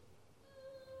first.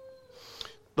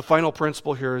 The final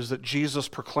principle here is that Jesus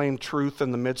proclaimed truth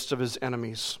in the midst of his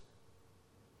enemies.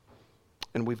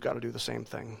 And we've got to do the same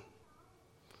thing.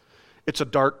 It's a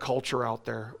dark culture out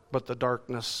there, but the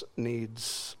darkness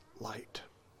needs light.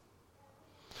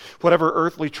 Whatever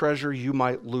earthly treasure you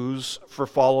might lose for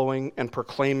following and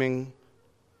proclaiming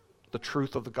the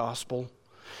truth of the gospel,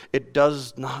 it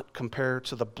does not compare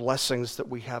to the blessings that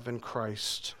we have in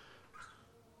Christ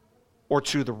or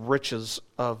to the riches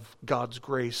of God's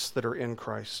grace that are in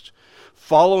Christ.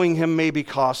 Following him may be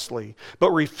costly,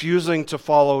 but refusing to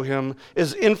follow him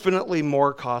is infinitely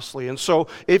more costly. And so,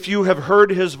 if you have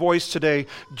heard his voice today,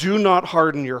 do not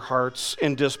harden your hearts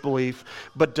in disbelief,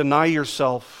 but deny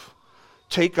yourself,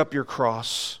 take up your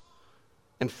cross,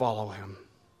 and follow him.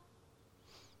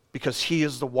 Because he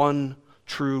is the one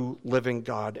true living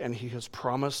God, and he has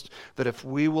promised that if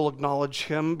we will acknowledge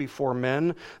him before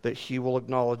men, that he will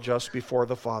acknowledge us before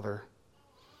the Father.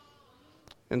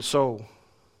 And so,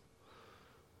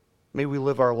 may we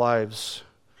live our lives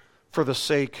for the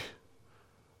sake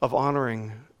of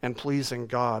honoring and pleasing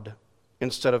God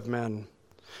instead of men.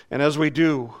 And as we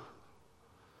do,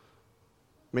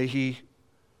 may he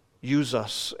use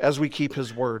us as we keep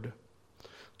his word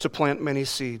to plant many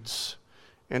seeds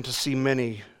and to see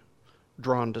many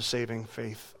drawn to saving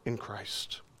faith in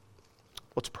Christ.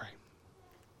 Let's pray.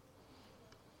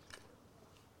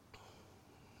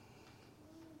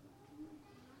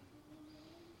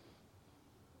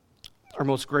 Our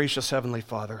most gracious Heavenly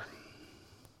Father,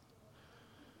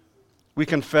 we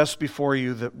confess before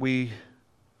you that we,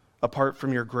 apart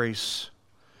from your grace,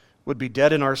 would be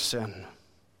dead in our sin,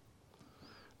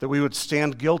 that we would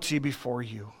stand guilty before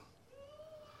you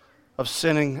of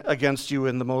sinning against you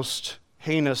in the most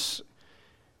heinous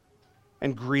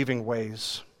and grieving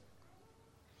ways.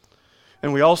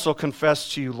 And we also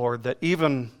confess to you, Lord, that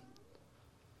even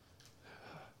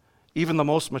the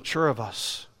most mature of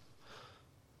us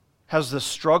has this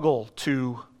struggle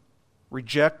to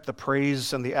reject the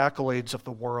praise and the accolades of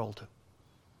the world.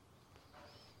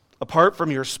 Apart from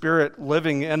your Spirit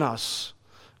living in us,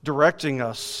 directing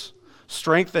us,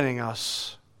 strengthening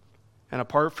us, and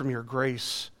apart from your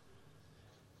grace,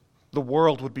 the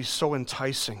world would be so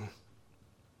enticing.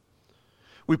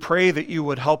 We pray that you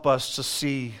would help us to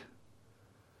see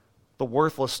the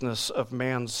worthlessness of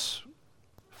man's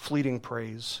fleeting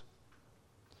praise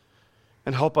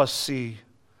and help us see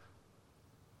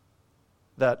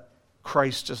that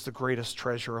Christ is the greatest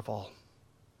treasure of all,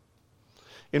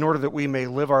 in order that we may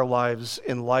live our lives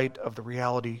in light of the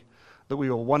reality that we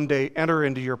will one day enter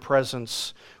into your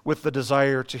presence with the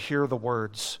desire to hear the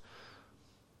words,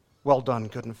 "Well done,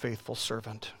 good and faithful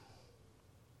servant."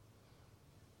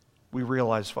 We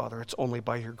realize, Father, it's only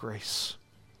by your grace.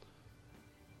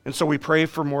 And so we pray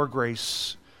for more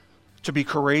grace to be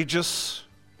courageous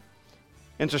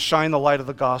and to shine the light of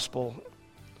the gospel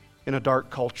in a dark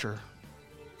culture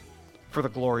for the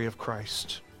glory of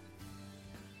Christ.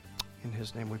 In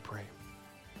his name we pray.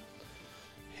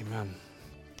 Amen.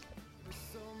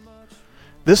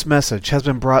 This message has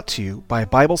been brought to you by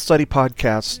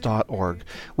BibleStudyPodcasts.org.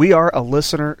 We are a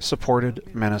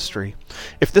listener-supported ministry.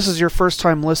 If this is your first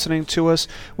time listening to us,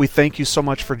 we thank you so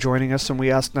much for joining us, and we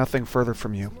ask nothing further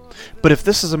from you. But if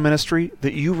this is a ministry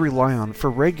that you rely on for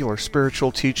regular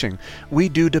spiritual teaching, we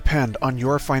do depend on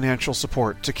your financial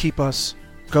support to keep us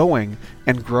going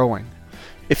and growing.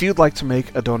 If you'd like to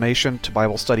make a donation to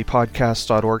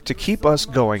BibleStudyPodcasts.org to keep us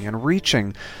going and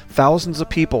reaching thousands of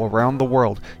people around the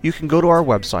world, you can go to our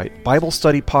website,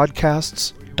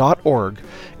 BibleStudyPodcasts.org,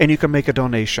 and you can make a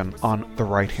donation on the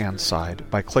right-hand side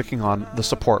by clicking on the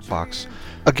support box.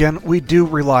 Again, we do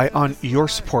rely on your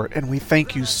support, and we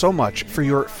thank you so much for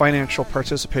your financial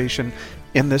participation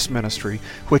in this ministry,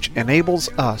 which enables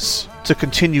us to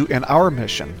continue in our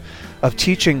mission of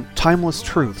teaching timeless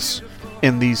truths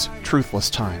in these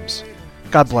truthless times.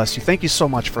 God bless you. Thank you so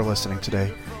much for listening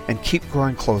today, and keep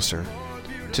growing closer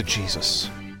to Jesus.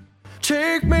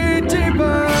 Take me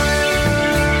deeper.